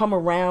come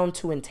around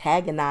to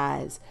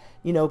antagonize,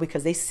 you know,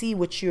 because they see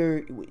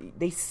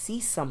they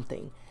see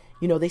something.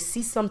 You know, they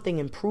see something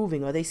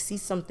improving, or they see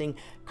something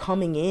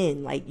coming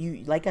in. Like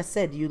you, like I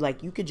said, you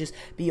could just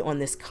be on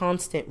this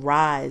constant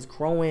rise,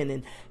 growing,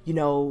 and, you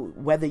know,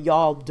 whether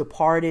y'all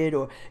departed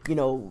or, you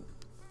know,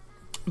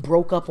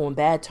 broke up on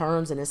bad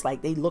terms, and it's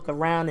like they look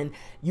around and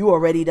you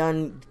already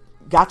done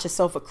got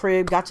yourself a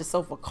crib, got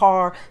yourself a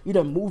car, you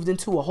done moved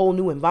into a whole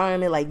new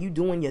environment, like you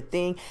doing your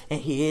thing,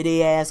 and here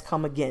they ass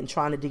come again,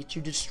 trying to get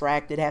you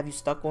distracted, have you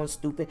stuck on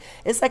stupid.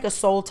 It's like a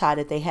soul tie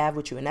that they have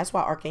with you, and that's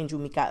why Archangel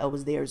Michael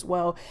was there as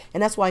well,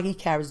 and that's why he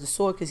carries the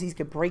sword, because he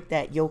could break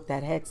that yoke,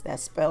 that hex, that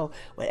spell,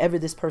 whatever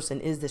this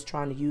person is that's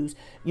trying to use,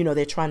 you know,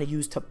 they're trying to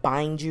use to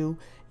bind you,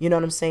 You know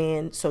what I'm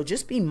saying? So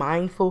just be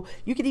mindful.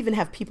 You could even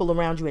have people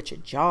around you at your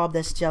job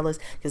that's jealous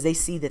because they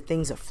see that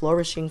things are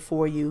flourishing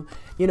for you.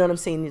 You know what I'm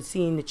saying? They're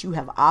seeing that you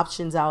have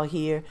options out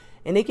here.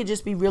 And they could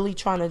just be really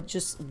trying to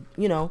just,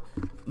 you know,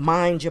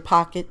 mind your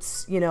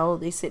pockets. You know,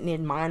 they sitting there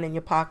minding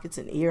your pockets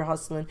and ear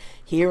hustling,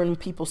 hearing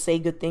people say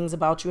good things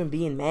about you and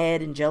being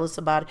mad and jealous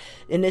about it.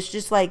 And it's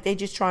just like they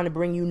just trying to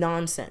bring you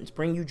nonsense,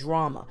 bring you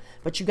drama.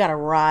 But you got to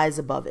rise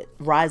above it.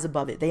 Rise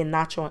above it. They are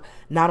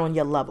not on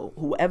your level.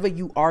 Whoever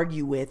you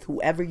argue with,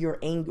 whoever you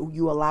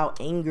allow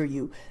anger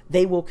you,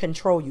 they will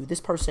control you.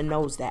 This person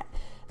knows that.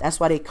 That's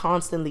why they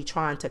constantly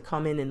trying to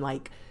come in and,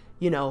 like,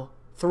 you know,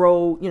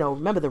 throw, you know,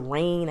 remember the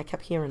rain? I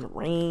kept hearing the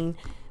rain.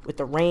 With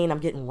the rain, I'm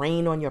getting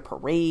rain on your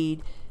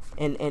parade.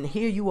 And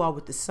here you are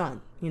with the sun,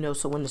 you know.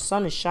 So when the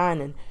sun is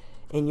shining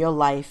in your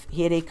life,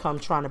 here they come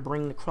trying to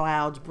bring the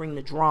clouds, bring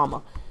the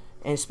drama.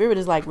 And Spirit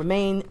is like,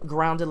 remain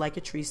grounded like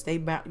a tree. Stay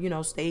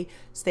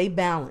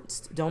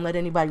balanced. Don't let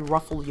anybody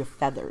ruffle your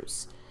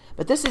feathers.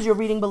 But this is your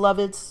reading,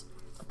 beloveds.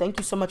 Thank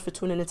you so much for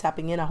tuning and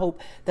tapping in. I hope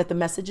that the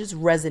messages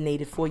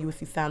resonated for you. If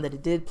you found that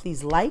it did,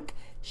 please like,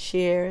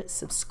 share,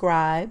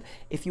 subscribe.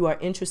 If you are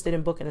interested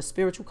in booking a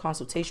spiritual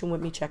consultation with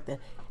me, check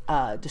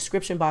the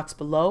description box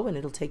below and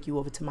it'll take you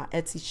over to my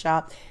Etsy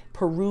shop.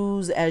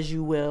 Peruse as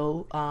you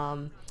will.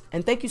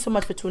 And thank you so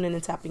much for tuning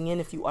and tapping in.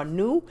 If you are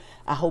new,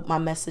 I hope my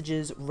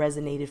messages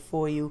resonated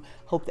for you.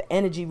 Hope the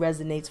energy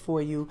resonates for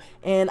you.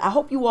 And I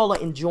hope you all are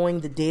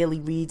enjoying the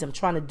daily reads. I'm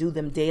trying to do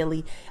them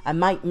daily. I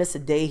might miss a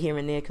day here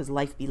and there because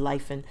life be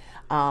lifing.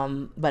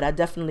 But I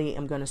definitely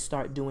am going to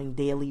start doing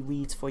daily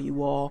reads for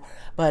you all.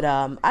 But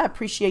I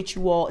appreciate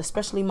you all,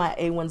 especially my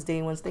A1s,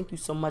 Day ones. Thank you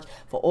so much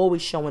for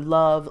always showing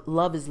love.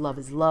 Love is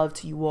love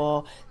to you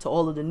all. To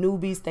all of the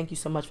newbies, thank you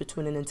so much for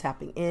tuning and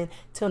tapping in.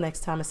 Till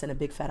next time, I send a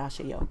big fat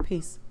ashe, yo.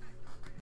 Peace.